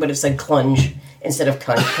wish they would have said clunge instead of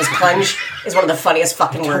cunt, because clunge is one of the funniest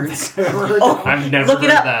fucking words. I've never Look heard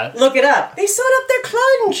it up. that. Look it up. They sewed up their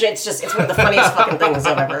clunge. It's one of the funniest fucking things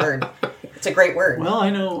I've ever heard. It's a great word. Well, I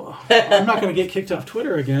know I'm not going to get kicked off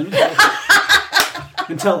Twitter again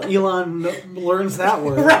until Elon learns that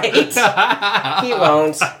word. Right. He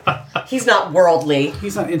won't. He's not worldly.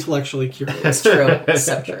 He's not intellectually curious. It's true. It's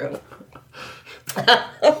so true.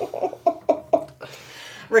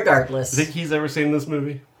 Regardless. Think he's ever seen this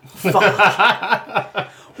movie? Fuck.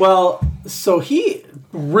 Well, so he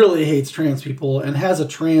really hates trans people and has a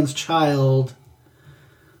trans child.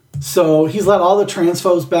 So he's let all the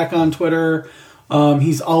transphobes back on Twitter.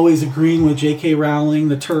 He's always agreeing with J.K. Rowling,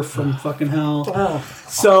 the TERF from fucking hell.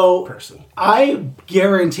 So person. I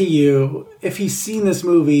guarantee you, if he's seen this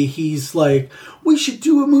movie, he's like, we should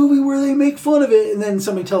do a movie where they make fun of it. And then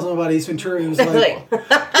somebody tells him about Ace Ventura. He was like,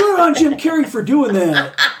 good on Jim Carrey for doing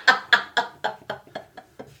that.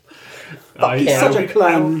 He's Such a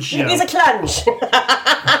clunge. Yeah. He's a clunge.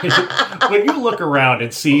 When you look around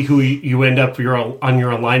and see who you end up on your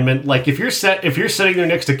alignment, like if you're sitting there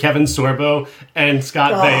next to Kevin Sorbo and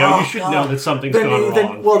Scott Baio, you should know that something's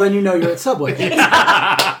gone wrong. Then you know you're at Subway.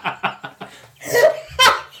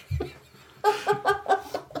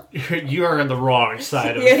 You are on the wrong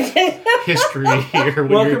side of history here. When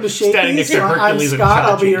Welcome you're to standing next Shakies. to Hercules I'm Scott.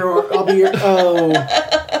 I'll be and your. Oh,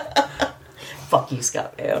 Fuck you,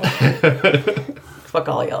 Scott. Fuck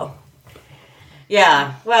all y'all.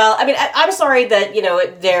 Yeah. Well, I mean, I'm sorry that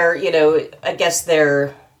I guess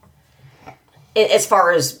they're as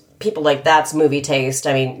far as people like that's movie taste.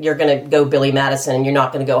 I mean, you're going to go Billy Madison, and you're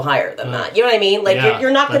not going to go higher than that. You know what I mean? Like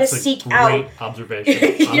you're not going to seek out.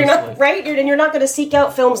 Observation. You're not right, and you're not going to seek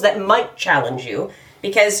out films that might challenge you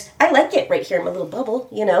because I like it right here in my little bubble,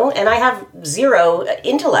 and I have zero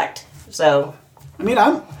intellect. So, I mean,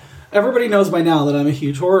 everybody knows by now that I'm a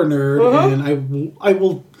huge horror nerd, and I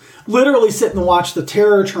will literally sit and watch the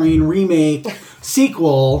Terror Train remake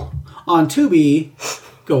sequel on Tubi.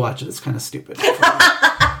 Go watch it. It's kind of stupid.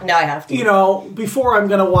 now I have to. Before I'm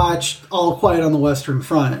going to watch All Quiet on the Western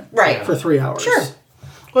Front for 3 hours. Sure.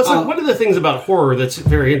 Well, so one of the things about horror that's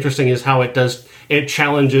very interesting is how it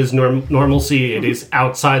challenges normalcy. It is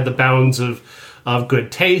outside the bounds of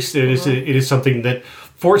good taste. It is something that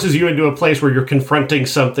forces you into a place where you're confronting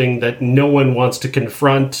something that no one wants to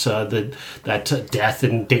confront. That death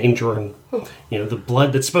and danger and the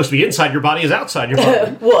blood that's supposed to be inside your body is outside your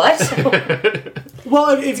body. What?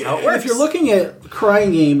 Well, if you're looking at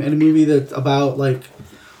Crying Game and a movie that's about like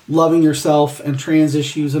loving yourself and trans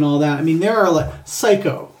issues and all that, I mean, there are like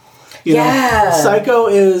Psycho. Psycho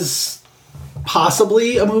is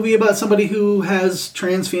possibly a movie about somebody who has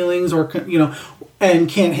trans feelings or and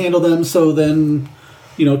can't handle them, so then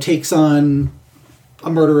takes on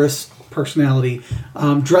a murderous personality.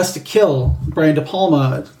 Dressed to Kill, Brian De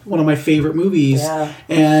Palma, one of my favorite movies. Yeah.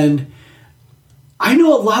 And I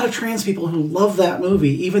know a lot of trans people who love that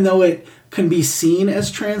movie, even though it can be seen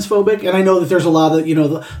as transphobic. And I know that there's a lot of, a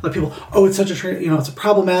lot of people, it's such a, it's a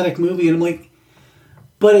problematic movie. And I'm like,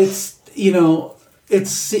 but it's,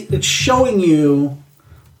 it's showing you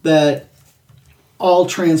that all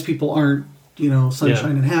trans people aren't,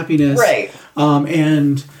 sunshine and happiness. Right.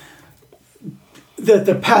 And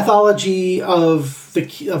the pathology of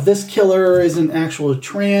this killer isn't actual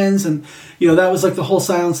trans, and that was like the whole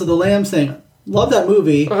Silence of the Lambs thing. Love that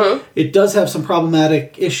movie. It does have some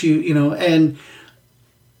problematic issue, and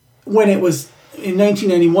when it was in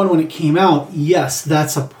 1991 when it came out, yes,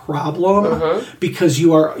 that's a problem because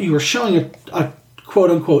you are showing a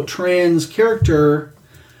quote unquote trans character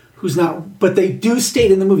who's not, but they do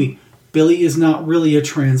state in the movie Billy is not really a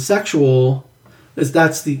transsexual.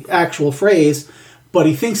 That's the actual phrase, but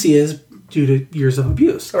he thinks he is due to years of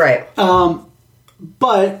abuse. Right.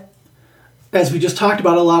 But as we just talked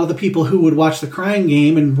about, a lot of the people who would watch The Crying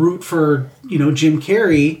Game and root for, Jim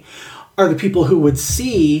Carrey are the people who would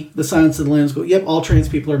see The Silence of the Lambs go, yep, all trans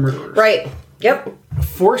people are murderers. Right. Yep.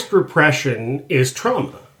 Forced repression is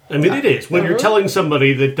trauma. I mean, it is. When you're telling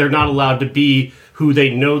somebody that they're not allowed to be who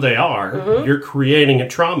they know they are, you're creating a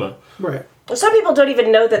trauma. Right. Some people don't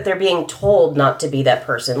even know that they're being told not to be that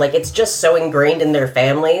person. Like, it's just so ingrained in their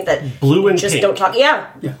family that blue and just pink. Don't talk.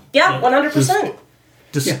 Yeah,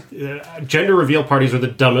 100%. Gender reveal parties are the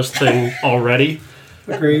dumbest thing already.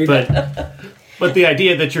 Agreed. But the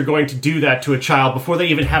idea that you're going to do that to a child before they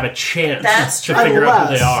even have a chance to figure out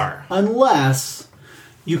who they are. Unless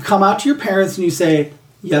you come out to your parents and you say,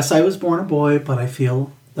 yes, I was born a boy, but I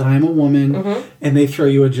feel that I'm a woman, and they throw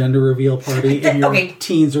you a gender reveal party in your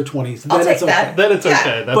teens or 20s. I'll take that. Then it's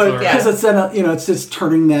okay. That's all right. Because it's then it's just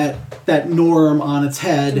turning that norm on its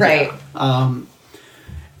head. Right.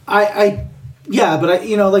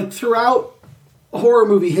 Like throughout horror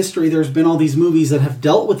movie history, there's been all these movies that have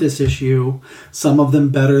dealt with this issue. Some of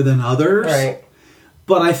them better than others. Right.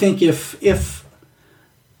 But I think if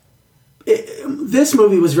this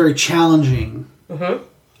movie was very challenging,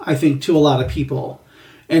 I think to a lot of people.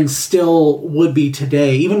 And still would be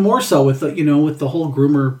today, even more so with the whole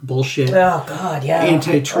groomer bullshit. Oh God, yeah.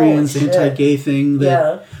 Anti-trans, anti-gay thing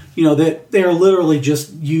that that they're literally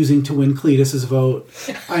just using to win Cletus's vote.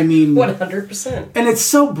 I mean, 100%. And it's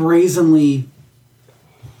so brazenly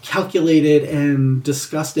calculated and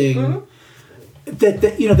disgusting.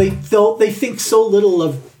 That you know they think so little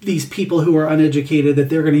of these people who are uneducated that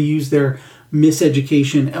they're going to use their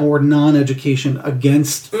miseducation or non-education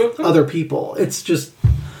against other people. It's just.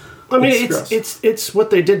 I mean, it's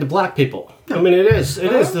what they did to black people. I mean, it is.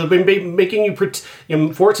 They've been making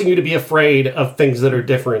you, forcing you to be afraid of things that are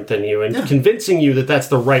different than you, and convincing you that that's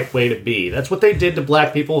the right way to be. That's what they did to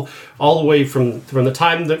black people all the way from the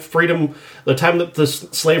time that the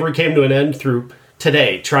slavery came to an end through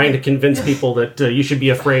today, trying to convince people that you should be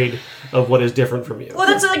afraid of what is different from you. Well,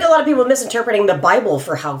 that's like a lot of people misinterpreting the Bible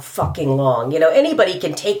for how fucking long. You know, anybody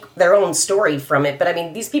can take their own story from it, but I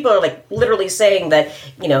mean, these people are like literally saying that,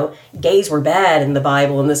 you know, gays were bad in the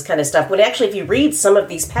Bible and this kind of stuff. When actually, if you read some of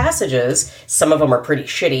these passages, some of them are pretty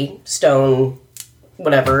shitty, stone,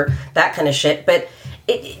 whatever, that kind of shit, but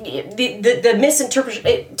the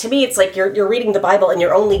misinterpretation, to me, it's like you're reading the Bible and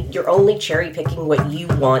you're only cherry picking what you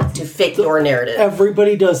want to fit your narrative.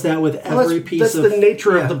 Everybody does that with every piece that's of... That's the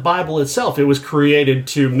nature of the Bible itself. It was created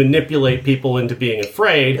to manipulate people into being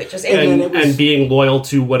afraid and being loyal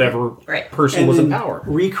to whatever person was in power.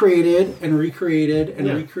 Recreated and recreated and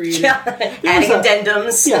recreated. Yeah. Adding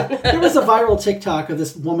addendums. Yeah. There was a viral TikTok of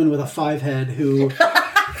this woman with a 5-head who...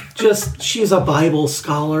 she's a Bible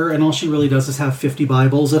scholar, and all she really does is have 50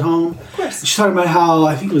 Bibles at home. Of course. She's talking about how,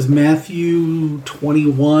 I think it was Matthew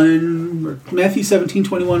 21, or Matthew 17,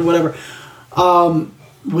 21, whatever,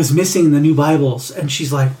 was missing the new Bibles. And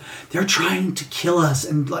she's like, they're trying to kill us.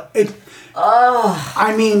 And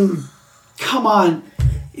I mean, come on.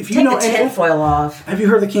 If you Take know the tinfoil off. Have you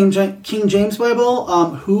heard the King James Bible?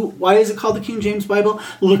 Why is it called the King James Bible?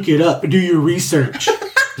 Look it up. Do your research.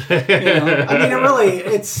 You know? I mean,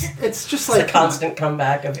 it's just like a constant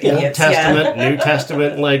comeback of idiots. Old Testament, New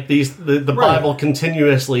Testament, like the Bible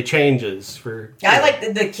continuously changes. I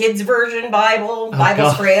like the kids' version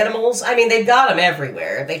Bibles for animals. I mean, they've got them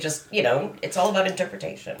everywhere. They just, you know, it's all about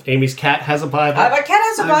interpretation. Amy's cat has a Bible. My cat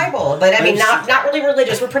has a Bible, but I mean, not really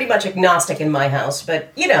religious. We're pretty much agnostic in my house,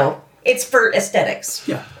 but you know, it's for aesthetics.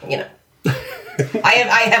 Yeah, you know.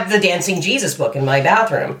 I have the Dancing Jesus book in my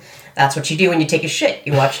bathroom. That's what you do when you take a shit.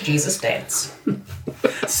 You watch Jesus dance.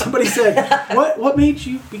 Somebody said, what made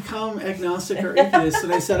you become agnostic or atheist?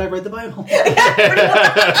 And I said, I read the Bible.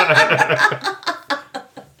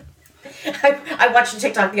 I watched a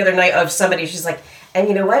TikTok the other night of somebody, she's like, and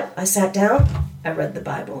you know what? I sat down, I read the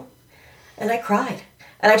Bible, and I cried.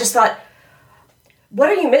 And I just thought, what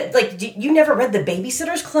are you like? You never read the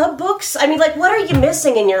Babysitter's Club books? I mean, like, what are you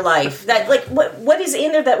missing in your life? That like, what is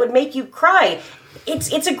in there that would make you cry?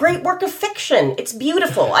 It's a great work of fiction. It's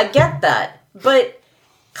beautiful. I get that, but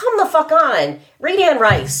come the fuck on. Read Anne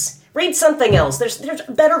Rice. Read something else. There's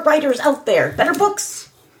better writers out there. Better books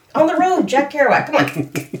on the road. Jack Kerouac. Come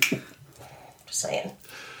on. Just saying.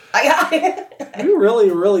 You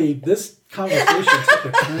really this conversation took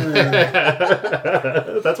a turn.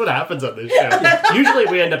 That's what happens on this show. Usually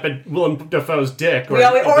we end up at Willem Dafoe's dick. You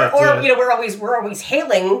know, we're always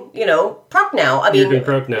hailing, you know, Prochnow. I mean, Jürgen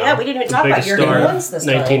Prochnow. Yeah, we didn't even talk about Jürgen once this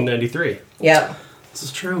time. 1993. Yeah. This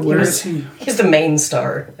is true. Where is he? He's the main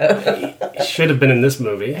star. He should have been in this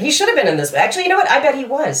movie. He should have been in this. Actually, you know what? I bet he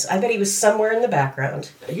was. I bet he was somewhere in the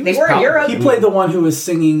background. They were in Europe. He played the one who was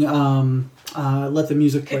singing Let the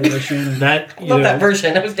Music Play by Shannon. I love that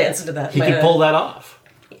version. I was dancing to that. He could pull that off.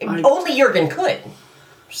 Only Jürgen could.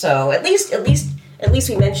 So at least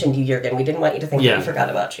we mentioned you, Jürgen. We didn't want you to think that we forgot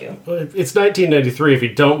about you. It's 1993. If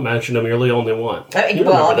you don't mention him, you're the only one. You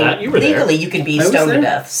were legally, you can be stoned to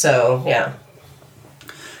death. So yeah.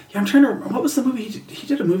 Yeah, I'm trying to remember. What was the movie? He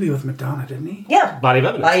did a movie with Madonna, didn't he? Yeah. Body of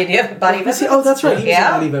Evidence. Body of Evidence. Oh, that's right. He was in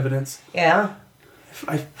Body of Evidence. Yeah.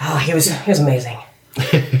 He was amazing.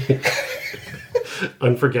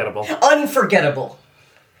 Unforgettable. Unforgettable.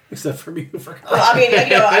 Except for me who forgot. Well, I mean,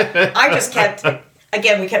 you know, I just kept...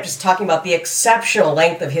 Again, we kept just talking about the exceptional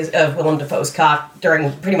length of Willem Dafoe's cock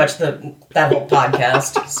during pretty much that whole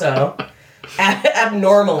podcast. So...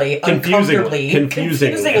 abnormally, uncomfortably,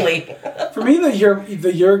 confusingly. For me, the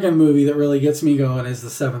Jürgen movie that really gets me going is The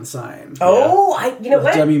Seventh Sign. Oh, you know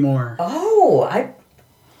what? Demi Moore. Oh, what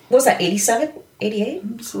was that, 87?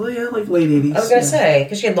 88? So, yeah, like late 80s. I was going to say,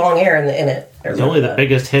 because she had long hair in it. It's only the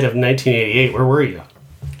biggest hit of 1988. Where were you?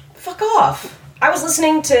 Fuck off. I was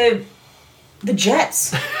listening to The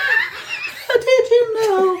Jets. How did you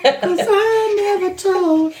know? Because I never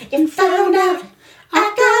told. You found out. I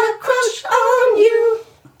got a crush on you.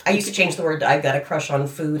 I used to change the word I got a crush on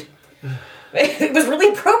food. It was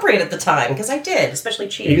really appropriate at the time, because I did, especially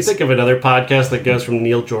cheese. You can think of another podcast that goes from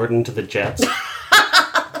Neil Jordan to the Jets.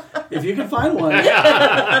 If you can find one.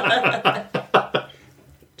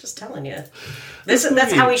 Just telling telling you.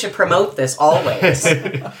 That's how we should promote this always.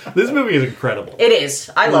 This movie is incredible. It is.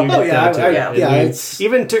 I love it. Oh yeah, It's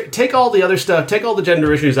even take all the other stuff, take all the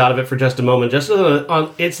gender issues out of it for just a moment. Just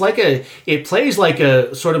it plays like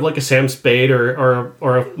a sort of like a Sam Spade or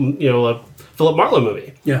a Philip Marlowe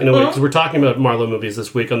movie in a way, because we're talking about Marlowe movies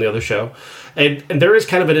this week on the other show, and there is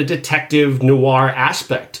kind of a detective noir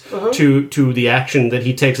aspect to the action that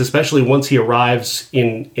he takes, especially once he arrives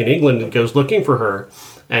in England and goes looking for her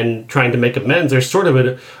and trying to make amends. There's sort of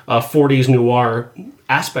a 40s noir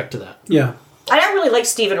aspect to that. Yeah. I really like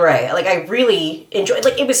Stephen Ray. Like, I really enjoyed,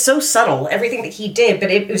 like, it was so subtle, everything that he did, but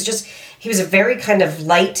it was just, he was a very kind of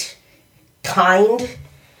light, kind.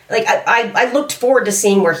 Like, I looked forward to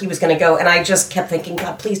seeing where he was going to go, and I just kept thinking,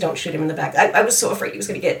 God, please don't shoot him in the back. I was so afraid he was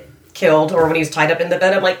going to get killed, or when he was tied up in the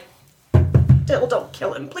bed, I'm like, Dill, don't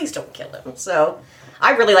kill him. Please don't kill him. So,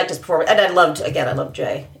 I really liked his performance, and I loved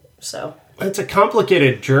Jay, so... It's a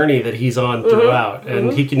complicated journey that he's on throughout,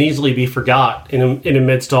 and he can easily be forgot in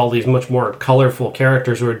amidst all these much more colorful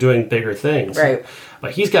characters who are doing bigger things. Right.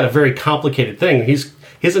 But he's got a very complicated thing.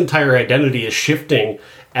 His entire identity is shifting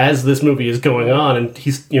as this movie is going on, and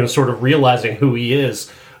he's sort of realizing who he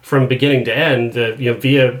is from beginning to end,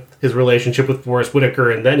 via his relationship with Forrest Whitaker,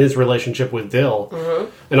 and then his relationship with Dill,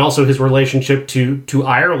 and also his relationship to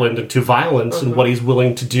Ireland and to violence, and what he's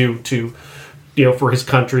willing to do to. For his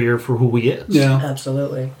country or for who he is. Yeah.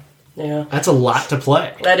 Absolutely. Yeah. That's a lot to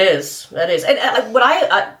play. That is. And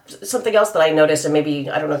what something else that I noticed, and maybe,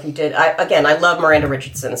 I don't know if you did, I love Miranda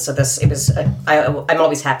Richardson, so I'm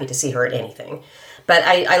always happy to see her at anything. But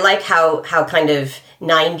I like how kind of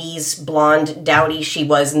 90s blonde dowdy she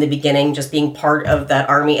was in the beginning, just being part of that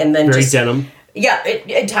army, and then very denim. Yeah,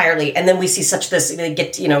 entirely. And then we see such this,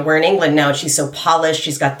 we're in England now, and she's so polished,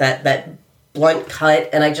 she's got that blunt cut,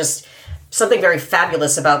 and something very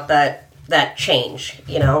fabulous about that change,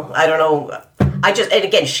 I don't know. And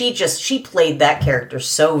again, she played that character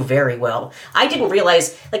so very well. I didn't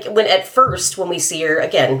realize, when we see her,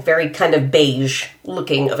 again, very kind of beige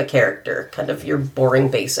looking of a character, kind of your boring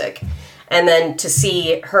basic. And then to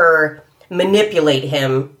see her manipulate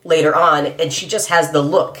him later on, and she just has the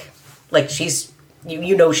look, like she's,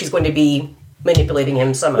 she's going to be manipulating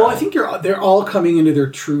him somehow. Well, I think they're all coming into their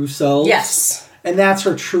true selves. Yes. And that's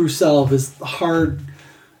her true self, is the hard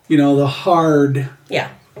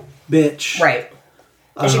bitch. Right.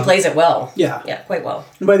 And she plays it well. Yeah. Yeah, quite well.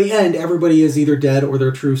 And by the end, everybody is either dead or their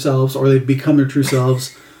true selves, or they've become their true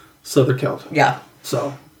selves, so they're killed. Yeah.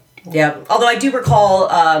 So. Yeah. Although I do recall,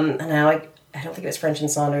 I don't think it was French and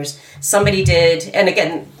Saunders. Somebody did, and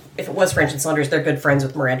again, if it was French and Saunders, they're good friends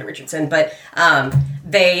with Miranda Richardson, but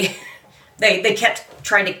they kept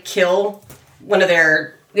trying to kill one of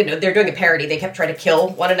their... they're doing a parody. They kept trying to kill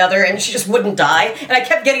one another, and she just wouldn't die. And I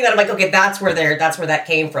kept getting that. I'm like, okay, that's where that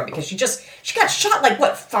came from, because she got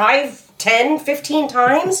shot 5, 10, 15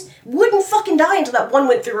 times. Wouldn't fucking die until that one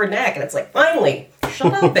went through her neck, and it's like, finally,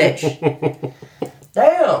 shut up, bitch.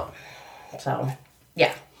 Damn. So,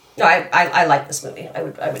 yeah. No, I like this movie.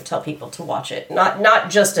 I would tell people to watch it. Not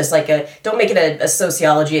just as don't make it a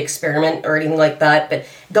sociology experiment or anything like that, but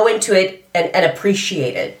go into it and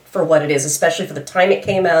appreciate it for what it is, especially for the time it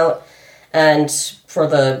came out and for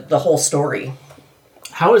the whole story.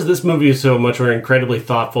 How is this movie so much more incredibly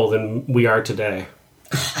thoughtful than we are today?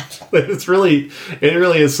 It really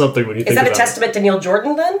is something when you think about it. Is that a testament to Neil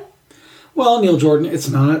Jordan then? Well, Neil Jordan, it's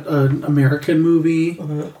not an American movie.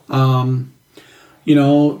 Mm-hmm.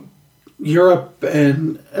 Europe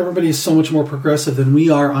and everybody is so much more progressive than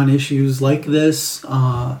we are on issues like this.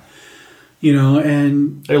 And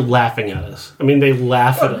they're laughing at us. I mean, they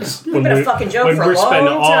laugh at us. It's been a fucking joke for a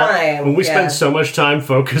long time. When we spend so much time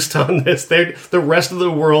focused on this, the rest of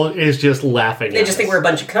the world is just laughing at us. They just think we're a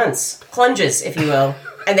bunch of cunts. Clunges, if you will.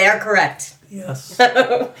 And they are correct. Yes.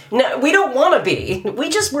 No, we don't want to be. We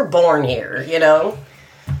just were born here,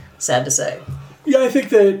 Sad to say. Yeah, I think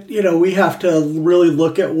that, we have to really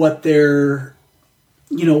look at what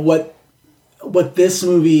what this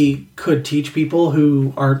movie could teach people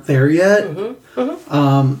who aren't there yet. Mm-hmm.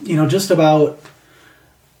 Mm-hmm. Just about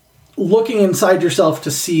looking inside yourself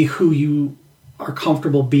to see who you are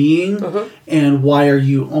comfortable being, mm-hmm. and why are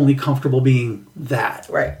you only comfortable being that.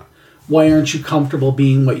 Right. Why aren't you comfortable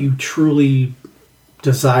being what you truly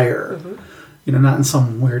desire? Mm-hmm. not in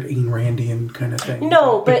some weird Ayn Randian kind of thing.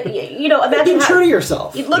 No, but imagine Being true to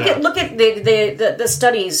yourself. Look at the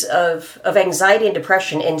studies of anxiety and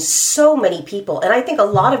depression in so many people, and I think a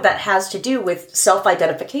lot of that has to do with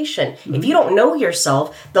self-identification. Mm-hmm. If you don't know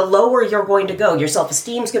yourself, the lower you're going to go. Your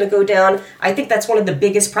self-esteem is going to go down. I think that's one of the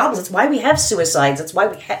biggest problems. That's why we have suicides. That's why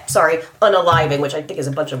we have unaliving, which I think is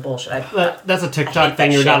a bunch of bullshit. That's a TikTok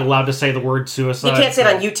thing. You're not allowed to say the word suicide. You can't say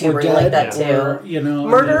it on YouTube or anything like that too.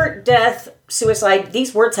 Murder, death, suicide,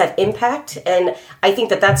 these words have impact, and I think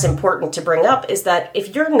that that's important to bring up, is that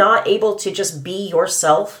if you're not able to just be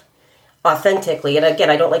yourself authentically, and again,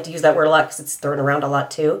 I don't like to use that word a lot because it's thrown around a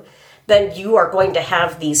lot too, then you are going to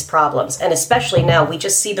have these problems. And especially now, we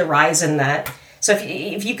just see the rise in that. So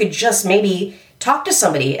if you could just maybe talk to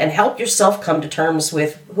somebody and help yourself come to terms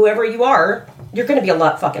with whoever you are, you're going to be a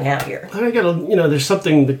lot fucking happier. There's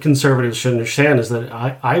something that conservatives should understand, is that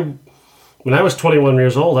I when I was 21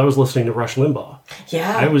 years old, I was listening to Rush Limbaugh.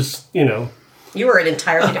 Yeah. I was, You were an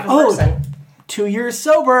entirely different person. 2 years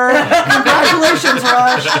sober. Congratulations,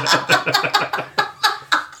 Rush.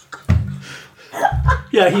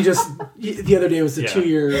 Yeah, the other day was the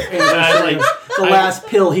 2-year anniversary. The last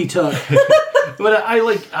pill he took. But I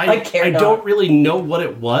don't really know what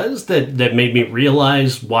it was that made me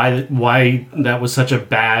realize why that was such a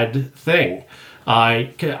bad thing.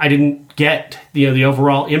 I didn't get the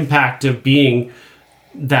overall impact of being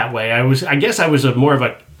that way. I guess I was more of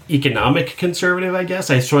an economic conservative.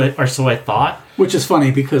 Or so I thought. Which is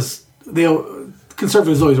funny because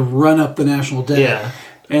conservatives always run up the national debt,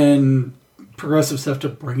 and progressives have to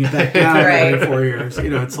bring it back down every 4 years.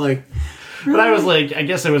 It's like. But I was like, I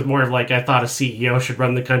guess it was more of like, I thought a CEO should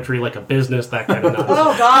run the country like a business, that kind of nonsense.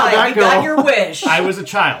 Oh, God, you got your wish. I was a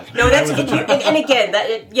child. No, that's, and again,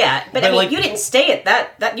 but I mean, you didn't stay at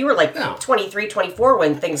that, you were like 23, 24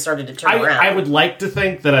 when things started to turn around. I would like to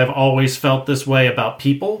think that I've always felt this way about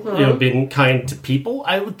people, being kind to people,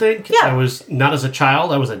 I would think. Yeah. I was, not as a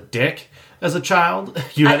child, I was a dick as a child.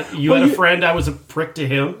 You had a friend, I was a prick to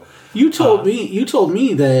him. You told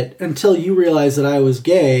me that until you realized that I was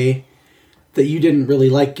gay, that you didn't really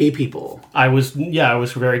like gay people. I was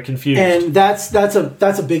very confused. And that's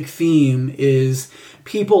a big theme, is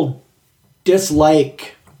people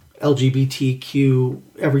dislike LGBTQ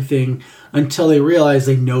everything until they realize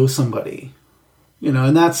they know somebody. And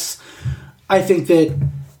I think that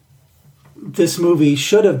this movie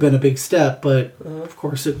should have been a big step, but of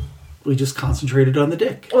course we just concentrated on the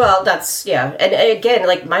dick. Well, and again,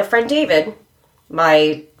 like my friend David,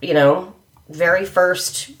 my, very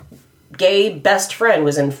first gay best friend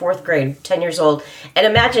was in 4th grade, 10 years old. And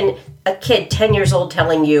imagine a kid 10 years old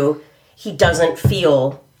telling you he doesn't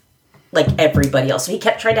feel like everybody else. So he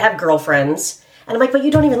kept trying to have girlfriends. And I'm like, but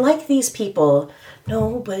you don't even like these people.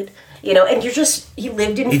 No, but, and he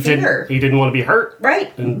lived in fear. He didn't want to be hurt.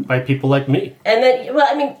 Right. And by people like me. And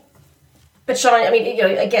then, but Sean,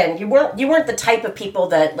 again, you weren't the type of people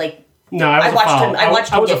that, like, no, I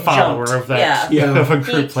watched him get a follower jumped. of that. Yeah. Of a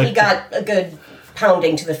group he got a good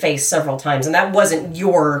pounding to the face several times, and that wasn't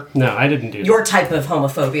I didn't do your type of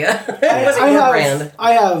homophobia. It wasn't your brand.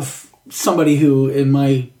 I have somebody who in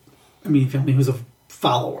my immediate family who's a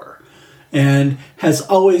follower and has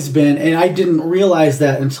always been, and I didn't realize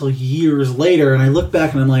that until years later, and I look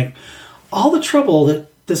back and I'm like, all the trouble that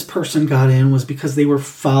this person got in was because they were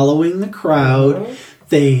following the crowd. Mm-hmm.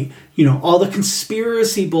 They, all the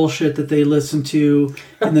conspiracy bullshit that they listened to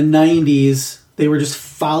in the 90s, they were just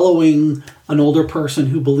following an older person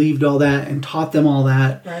who believed all that and taught them all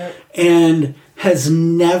that, right. And has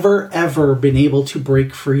never, ever been able to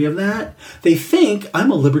break free of that. They think,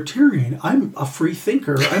 I'm a libertarian, I'm a free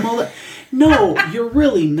thinker, I'm all that. No, you're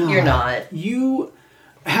really not. You're not. You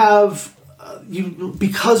have,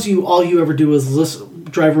 because all you ever do is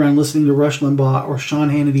drive around listening to Rush Limbaugh or Sean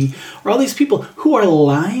Hannity or all these people who are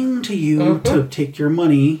lying to you to take your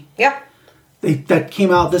money. Yep. That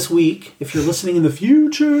came out this week. If you're listening in the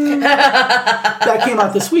future, that came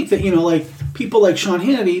out this week. That like people like Sean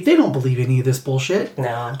Hannity, they don't believe any of this bullshit.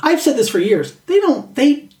 No, I've said this for years. They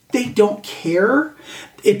don't care.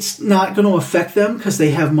 It's not going to affect them because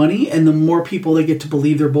they have money, and the more people they get to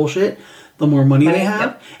believe their bullshit, the more money they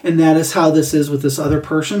have. Yep. And that is how this is with this other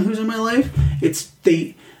person who's in my life.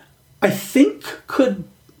 I think could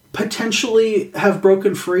potentially have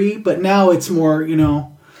broken free, but now it's more,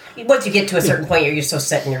 Once you get to a certain point, you're so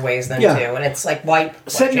set in your ways then too, and it's like why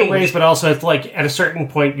set in your ways, but also it's like at a certain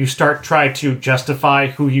point you start trying to justify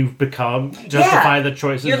who you've become, justify the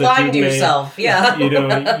choices you're that lying you've to made. Yourself.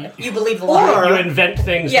 Yeah, you believe the lie. You invent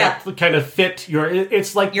things that kind of fit your.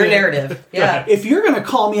 It's like your narrative. Yeah, if you're gonna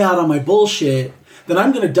call me out on my bullshit, then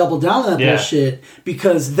I'm going to double down on that bullshit,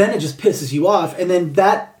 because then it just pisses you off, and then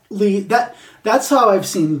that's how I've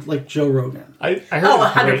seen like Joe Rogan. I heard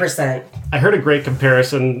 100%. I heard a great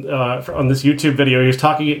comparison on this YouTube video.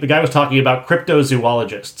 The guy was talking about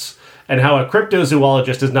cryptozoologists and how a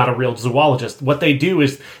cryptozoologist is not a real zoologist. What they do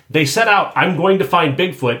is they set out, I'm going to find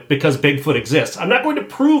Bigfoot because Bigfoot exists. I'm not going to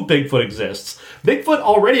prove Bigfoot exists. Bigfoot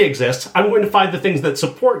already exists. I'm going to find the things that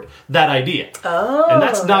support that idea. Oh. And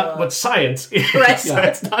that's not what science is. Right.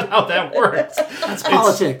 That's not how that works. That's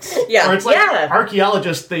politics. Yeah. Or it's like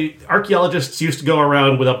archaeologists used to go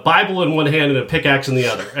around with a Bible in one hand and a pickaxe in the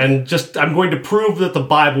other. And just, I'm going to prove that the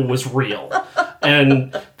Bible was real.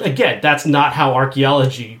 And again, that's not how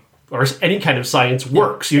archaeology or any kind of science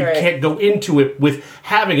works. You can't go into it with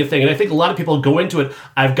having a thing. And I think a lot of people go into it,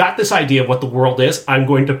 I've got this idea of what the world is. I'm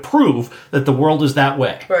going to prove that the world is that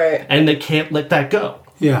way. Right. And they can't let that go.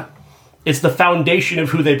 Yeah. It's the foundation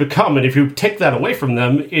of who they become. And if you take that away from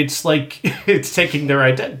them, it's like it's taking their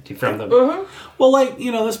identity from them. Mm-hmm. Well, like,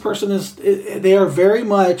 this person they are very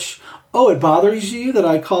much, it bothers you that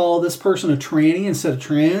I call this person a tranny instead of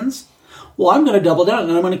trans? Well, I'm going to double down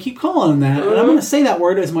and I'm going to keep calling them that. And I'm going to say that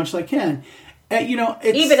word as much as I can.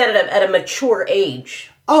 It's, even at a mature age.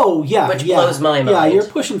 Oh, yeah. Which blows my mind. Yeah, you're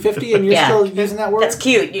pushing 50 and you're still using that word? That's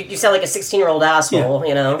cute. You sound like a 16-year-old asshole,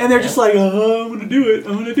 And they're just like, I'm going to do it.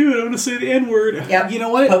 I'm going to say the N-word. Yep. You know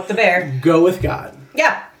what? Poke the bear. Go with God.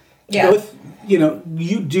 Yeah. Yeah. Go with,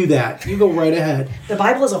 you do that. You go right ahead. The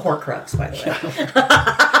Bible is a Horcrux, by the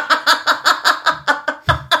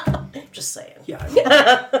way. Just saying. Yeah.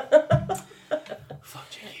 Fuck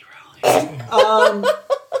J.K. Rowling.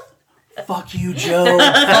 Fuck you, Joe.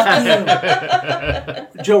 Fuck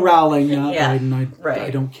you. Joe Rowling, not Biden. I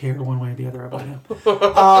don't care one way or the other about him.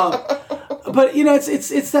 But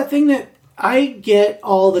it's that thing that I get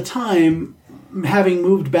all the time, having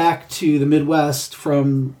moved back to the Midwest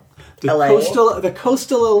from the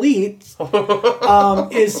coastal elite.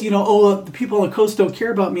 Is the people on the coast don't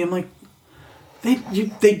care about me. I'm like,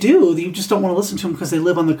 They do. You just don't want to listen to them because they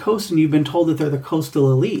live on the coast and you've been told that they're the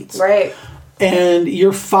coastal elites. Right. And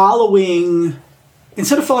you're following,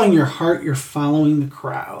 instead of following your heart, you're following the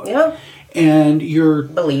crowd. Yeah. And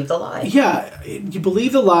believe the lie. Yeah. You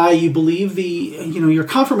believe the lie. You believe your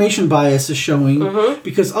confirmation bias is showing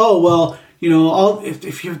because,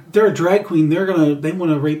 if they're a drag queen, they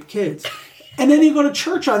want to rape kids. And then you go to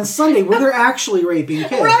church on Sunday where they're actually raping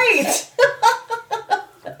kids. Right.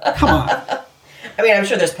 Come on. I mean, I'm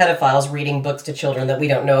sure there's pedophiles reading books to children that we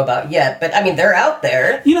don't know about yet, but I mean, they're out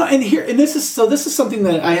there. And this is something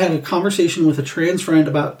that I had a conversation with a trans friend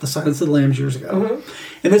about The Silence of the Lambs years ago,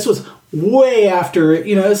 and this was way after.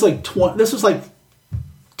 This was like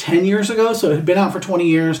 10 years ago, so it had been out for 20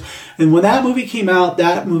 years. And when that movie came out,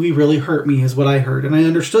 that movie really hurt me, is what I heard, and I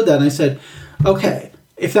understood that, and I said, okay,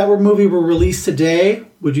 if that movie were released today,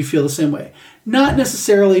 would you feel the same way? Not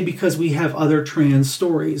necessarily, because we have other trans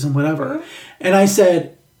stories and whatever. And I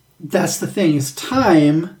said, that's the thing, is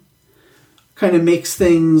time kind of makes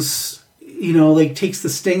things, takes the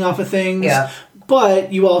sting off of things. Yeah.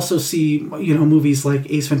 But you also see, movies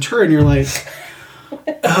like Ace Ventura and you're like,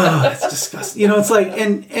 oh, it's disgusting. It's like,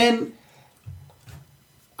 and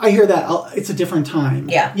I hear that. It's a different time.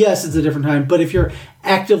 Yeah. Yes, it's a different time. But if you're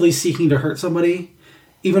actively seeking to hurt somebody,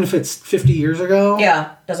 even if it's 50 years ago.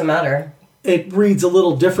 Yeah, doesn't matter. It reads a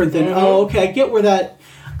little different than, okay, I get where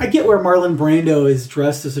Marlon Brando is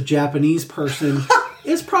dressed as a Japanese person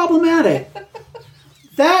is problematic.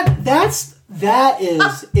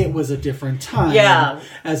 It was a different time. Yeah.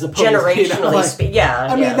 As opposed generationally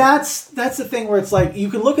I mean, that's the thing where it's like, you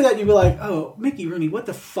can look at that and you'd be like, oh, Mickey Rooney, what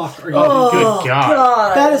the fuck are you doing? Good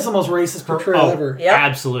God. That is the most racist portrayal ever. Yep.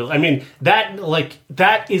 Absolutely. I mean, that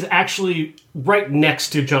is actually right next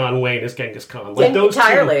to John Wayne as Genghis Khan. Like those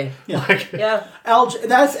entirely. Two, yeah.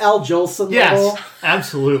 That's Al Jolson level. Yes,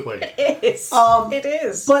 absolutely. It is. It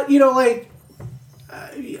is. But,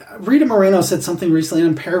 Rita Moreno said something recently, and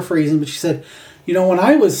I'm paraphrasing, but she said, when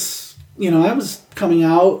I was coming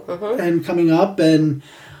out and coming up, and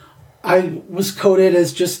I was coded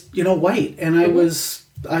as just, white, and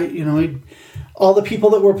all the people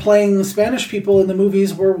that were playing the Spanish people in the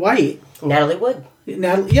movies were white. Natalie Wood.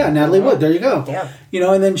 Natalie Wood. There you go. Yeah.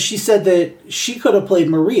 And then she said that she could have played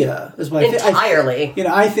Maria, is what entirely.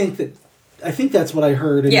 I think that's what I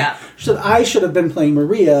heard. And yeah. She said I should have been playing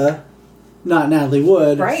Maria, not Natalie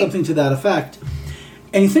Wood, right. Something to that effect.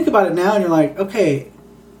 And you think about it now, and you're like, okay,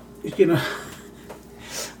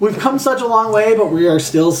 we've come such a long way, but we are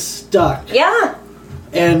still stuck. Yeah.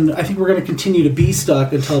 And I think we're going to continue to be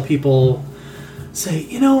stuck until people say,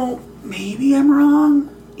 maybe I'm wrong.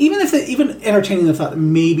 even entertaining the thought that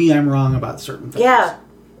maybe I'm wrong about certain things. Yeah.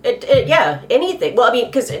 Anything. Well, I mean,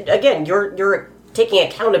 because, again, you're taking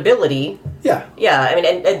accountability. Yeah. Yeah, I mean,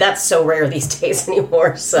 and that's so rare these days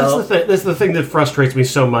anymore, so... That's the thing that frustrates me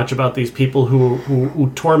so much about these people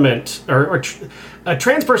who torment, or a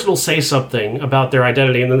trans person will say something about their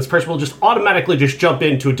identity, and then this person will just automatically just jump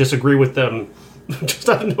in to disagree with them. Just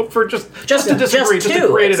to disagree, just to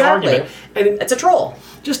create an argument. And it's a troll.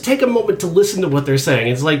 Just take a moment to listen to what they're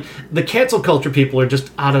saying. It's like the cancel culture people are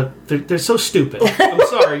just they're so stupid. I'm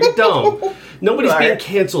sorry, you're dumb. Nobody's being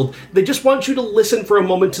canceled. They just want you to listen for a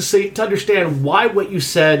moment to understand why what you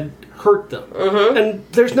said hurt them. Mm-hmm. And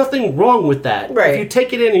there's nothing wrong with that. Right. If you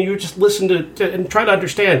take it in and you just listen to and try to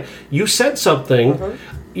understand, you said something,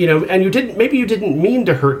 and you didn't mean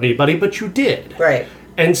to hurt anybody, but you did. Right.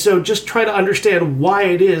 And so just try to understand why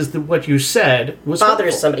it is that what you said was bothers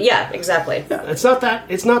hurtful. somebody. Yeah, exactly. It's not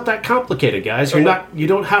that complicated, guys. You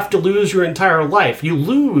don't have to lose your entire life. You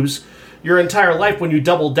lose your entire life when you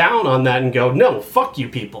double down on that and go, no, fuck you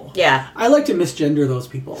people. Yeah. I like to misgender those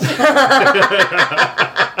people.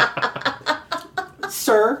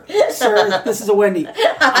 Sir, this is a Wendy.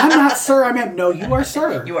 I'm not sir, no, you are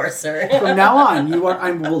sir. You are sir. From now on, you are,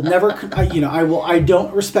 I will never, I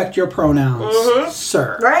don't respect your pronouns,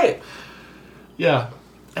 sir. Right. Yeah.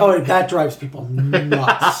 Oh, that drives people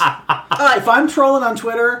nuts. If I'm trolling on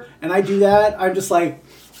Twitter and I do that, I'm just like,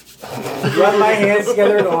 rub my hands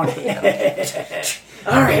together going,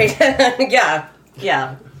 all right.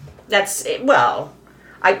 Yeah. That's, well...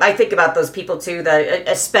 I think about those people too, that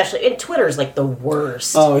especially, and Twitter's like the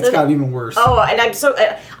worst. Oh, it's gotten even worse. Oh, and I still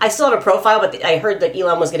have a profile, but I heard that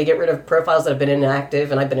Elon was going to get rid of profiles that have been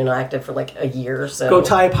inactive, and I've been inactive for like a year. So go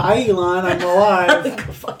type hi Elon, I'm alive.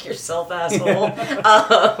 Go fuck yourself, asshole.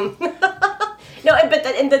 No,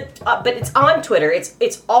 but it's on Twitter.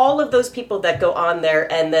 It's all of those people that go on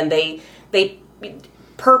there, and then they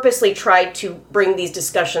purposely try to bring these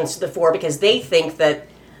discussions to the fore because they think that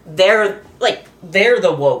they're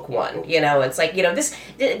the woke one, it's like, this,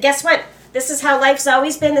 guess what, this is how life's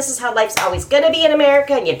always been, this is how life's always gonna be in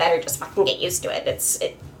America, and you better just fucking get used to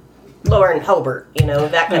it. Lauren Hobart,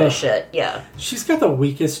 that kind of shit. Yeah, she's got the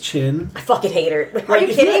weakest chin. I fucking hate her. Are you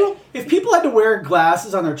kidding? If people had to wear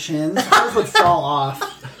glasses on their chins, hers would fall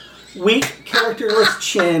off. Weak, characterless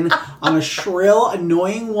chin on a shrill,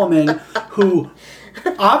 annoying woman who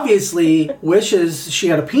obviously wishes she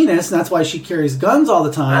had a penis, and that's why she carries guns all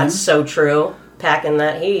the time. That's so true. Packing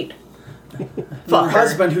that heat. Her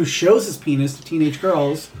husband who shows his penis to teenage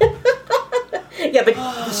girls. Yeah, but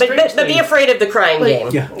be afraid of the crying game.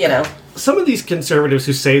 Yeah. Some of these conservatives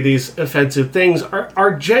who say these offensive things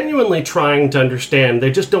are genuinely trying to understand. They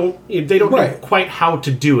just don't know quite how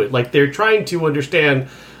to do it. Like, they're trying to understand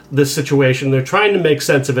this situation. They're trying to make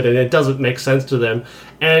sense of it, and it doesn't make sense to them.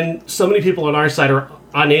 And so many people on our side are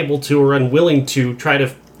unable to or unwilling to try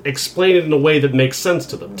to explain it in a way that makes sense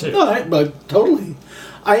to them, too. No, but totally.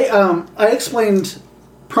 I explained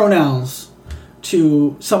pronouns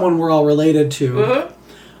to someone we're all related to.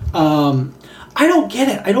 Mm-hmm. I don't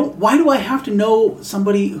get it. Why do I have to know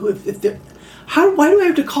somebody who, why do I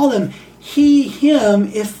have to call them he,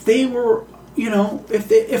 him if they were,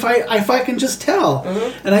 if I can just tell?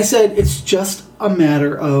 Mm-hmm. And I said, it's just a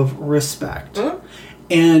matter of respect. Mm-hmm.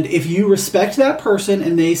 And if you respect that person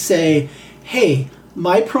and they say, hey,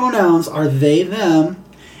 my pronouns are they, them,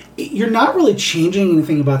 you're not really changing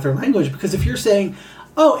anything about their language, because if you're saying,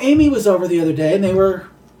 oh, Amy was over the other day and they were,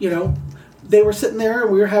 they were sitting there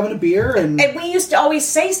and we were having a beer. And we used to always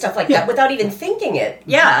say stuff like that without even thinking it.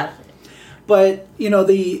 Yeah. But,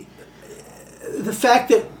 the fact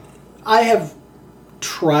that I have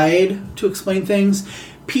tried to explain things,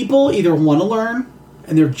 people either want to learn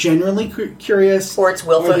and they're genuinely curious, or it's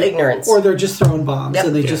willful ignorance, or they're just throwing bombs. Yep.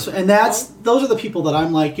 And they those are the people that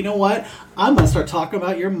I'm like, you know what? I'm going to start talking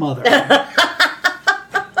about your mother.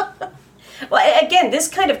 Well, again, this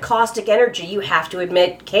kind of caustic energy, you have to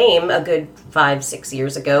admit, came a good 5-6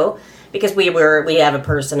 years ago, because we had a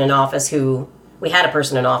person in office who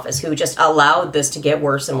just allowed this to get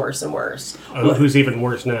worse and worse and worse. Who's even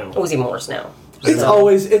worse now? Who's even worse now? It's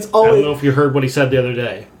always. I don't know if you heard what he said the other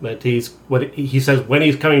day, but he says when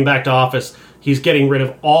he's coming back to office, he's getting rid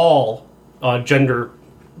of all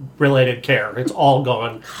gender-related care. It's all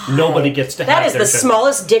gone. Nobody gets to have that is their the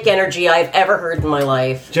smallest dick energy I've ever heard in my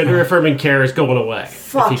life. Gender-affirming care is going away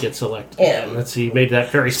if he gets elected. Yeah. He made that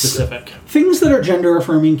very specific. Things that are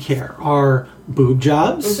gender-affirming care are boob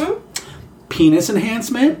jobs, penis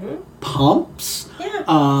enhancement, pumps,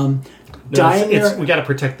 we got to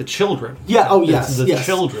protect the children. Yeah. Oh, yes. The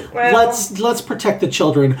children. Well, let's protect the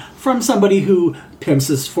children from somebody who pimps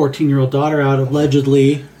his 14-year-old daughter out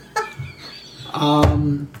allegedly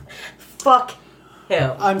Fuck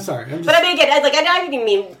him. I'm sorry. I'm just, But I mean, again, like, I didn't even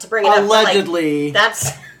mean to bring it allegedly. up.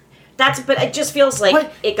 But, like, but it just feels like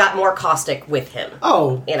What? it got more caustic with him.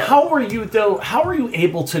 oh, You know? How are you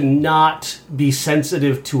able to not be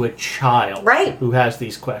sensitive to a child Right. who has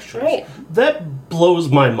these questions? Right. That blows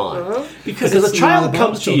my mind. Because it's a child not about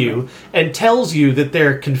comes to you children. and tells you that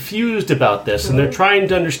they're confused about this and they're trying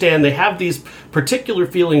to understand, they have these particular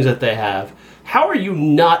feelings that they have. How are you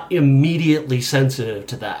not immediately sensitive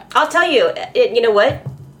to that? I'll tell you, you know what?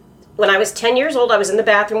 When I was 10 years old, I was in the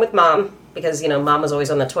bathroom with Mom because, Mom was always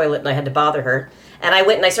on the toilet and I had to bother her. And I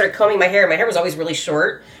went and I started combing my hair. My hair was always really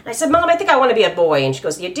short. And I said, Mom, I think I want to be a boy. And she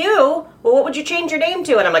goes, you do? Well, what would you change your name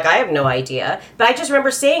to? And I'm like, I have no idea. But I just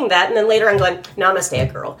remember saying that. And then later I'm going, no, I'm going to stay a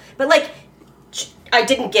girl. But, like, I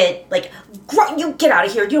didn't get, like, you get out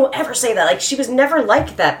of here. You don't ever say that. Like, she was never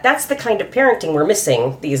like that. That's the kind of parenting we're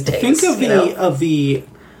missing these days. think of the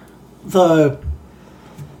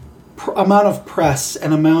amount of press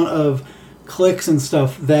and amount of clicks and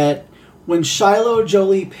stuff that when Shiloh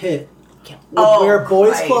Jolie Pitt would wear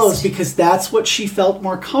boys' Christ. clothes because that's what she felt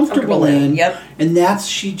more comfortable in. Yep. And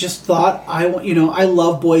she just thought, I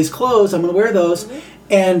love boys' clothes. I'm going to wear those. Mm-hmm.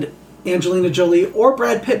 And Angelina Jolie or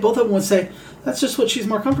Brad Pitt, both of them would say, that's just what she's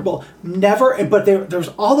more comfortable. Never, but there's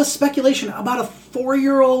all this speculation about a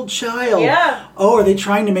 4-year-old child. Yeah. Oh, are they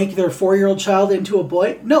trying to make their 4-year-old child into a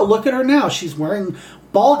boy? No, look at her now. She's wearing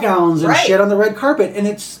ball gowns and Right. shit on the red carpet. And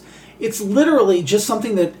it's literally just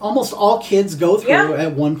something that almost all kids go through Yeah.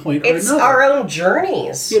 at one point or It's another. our own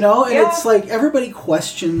journeys. And Yeah. it's like everybody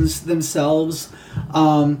questions themselves.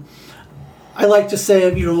 I like to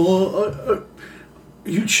say,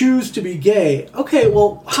 you choose to be gay. Okay,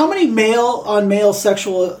 well, how many male-on-male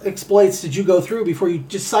sexual exploits did you go through before you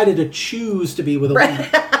decided to choose to be with a woman?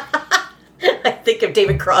 I think of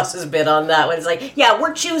David Cross's bit on that one. It's like, yeah,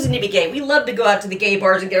 we're choosing to be gay. We love to go out to the gay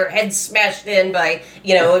bars and get our heads smashed in by,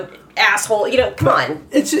 asshole. Come on.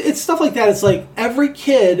 It's stuff like that. It's like every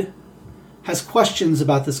kid has questions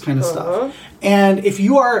about this kind of stuff. And if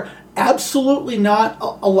you are absolutely not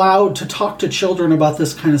allowed to talk to children about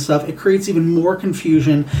this kind of stuff, it creates even more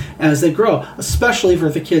confusion as they grow, especially for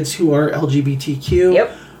the kids who are LGBTQ,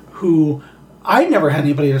 Yep. who I never had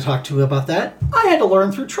anybody to talk to about that. I had to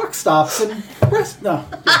learn through truck stops and rest. No.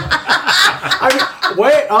 Am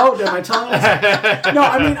I telling you? No,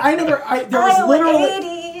 I mean, there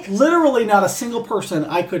was literally not a single person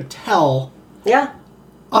I could tell Yeah.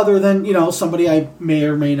 other than, somebody I may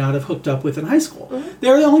or may not have hooked up with in high school.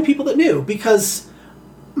 They're the only people that knew because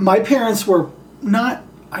my parents were not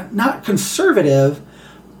conservative,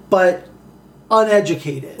 but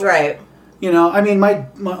uneducated. Right. I mean, my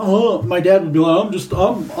dad would be like, I'm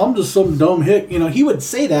just some dumb hick. He would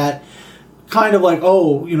say that kind of like,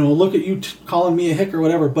 look at you calling me a hick or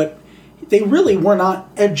whatever. But they really were not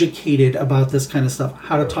educated about this kind of stuff,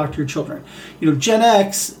 how to talk to your children. Gen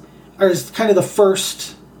X is kind of the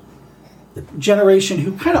first generation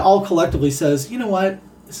who kind of all collectively says, you know what,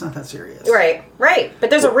 it's not that serious. Right. But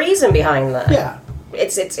there's a reason behind that. Yeah.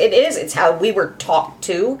 It's how we were taught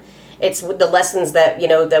to. It's the lessons that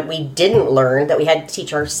that we didn't learn, that we had to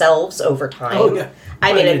teach ourselves over time. Oh, yeah.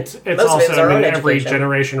 I mean, it's most also, of it's our own every education.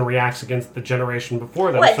 generation reacts against the generation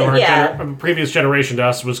before them. Well, So our yeah. previous generation to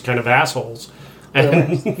us was kind of assholes.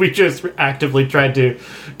 And we just actively tried to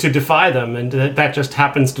defy them. And that just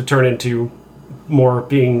happens to turn into more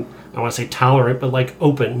being, I want to say tolerant, but like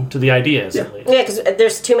open to the ideas at least. Yeah, because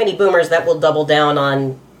there's too many boomers that will double down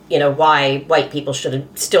on why white people should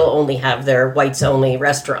still only have their whites-only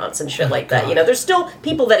restaurants and shit like that. There's still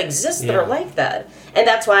people that exist that are like that. And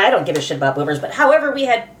that's why I don't give a shit about boomers. But however, we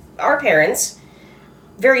had our parents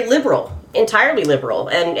very liberal, entirely liberal.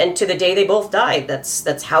 And to the day they both died,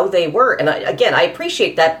 that's how they were. And I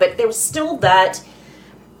appreciate that. But there was still that...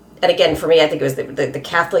 And again, for me, I think it was the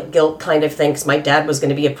Catholic guilt kind of thing, because my dad was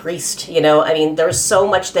going to be a priest, I mean, there was so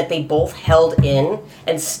much that they both held in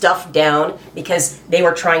and stuffed down because they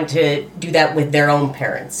were trying to do that with their own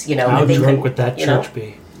parents, How they drunk could, would that church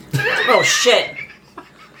be? Oh, shit.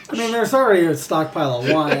 I mean, there's already a stockpile of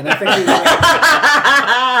wine. I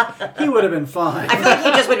think he would have been fine. I feel like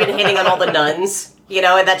he just would have been hitting on all the nuns,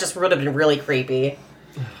 and that just would have been really creepy.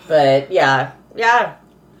 But, yeah.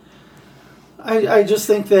 I just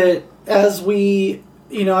think that as we,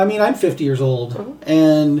 I'm 50 years old,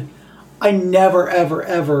 and I never, ever,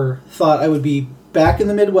 ever thought I would be back in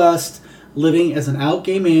the Midwest, living as an out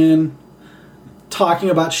gay man,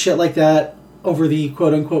 talking about shit like that over the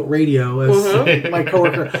quote-unquote radio, as my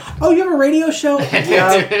coworker, oh, you have a radio show?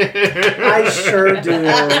 Yeah, I sure do.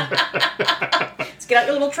 Let's get out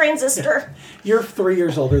your little transistor. You're 3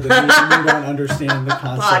 years older than me, and you don't understand the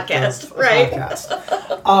concept Podcast, of right.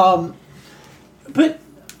 podcast. But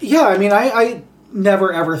yeah, I mean, I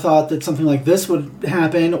never ever thought that something like this would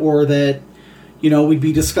happen, or that we'd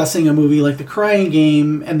be discussing a movie like The Crying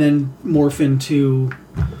Game and then morph into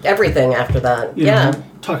Everything after that. you Yeah. know,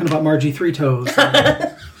 talking about Margie Three Toes.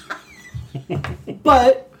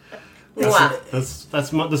 But Wow. This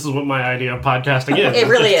is what my idea of podcasting is. It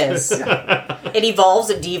really is. It evolves,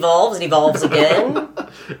 it devolves, it evolves again.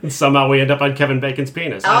 And somehow we end up on Kevin Bacon's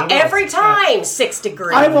penis. I don't know. Every time, 6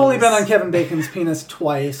 degrees. I've only been on Kevin Bacon's penis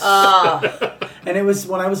twice, and it was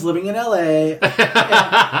when I was living in LA.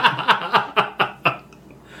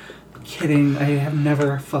 Kidding, I have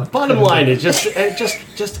never fucked. Bottom line is just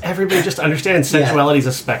everybody just understands sexuality is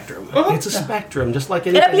a spectrum. It's a spectrum, just like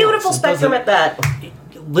anything And a beautiful else. It spectrum at that.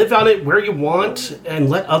 live on it where you want and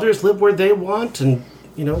let others live where they want, and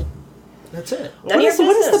that's it. None of your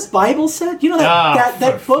What business. is the Bible said? You know that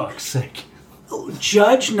for book, fuck's sake.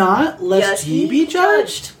 judge not lest Yes, ye be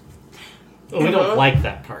judged. Oh, we don't like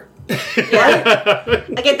that part. Yeah.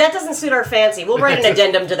 Again, that doesn't suit our fancy. We'll write an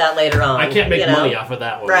addendum to that later on. I can't make money off of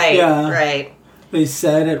that one. Right, Yeah. right. They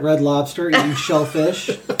said at Red Lobster eating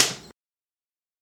shellfish.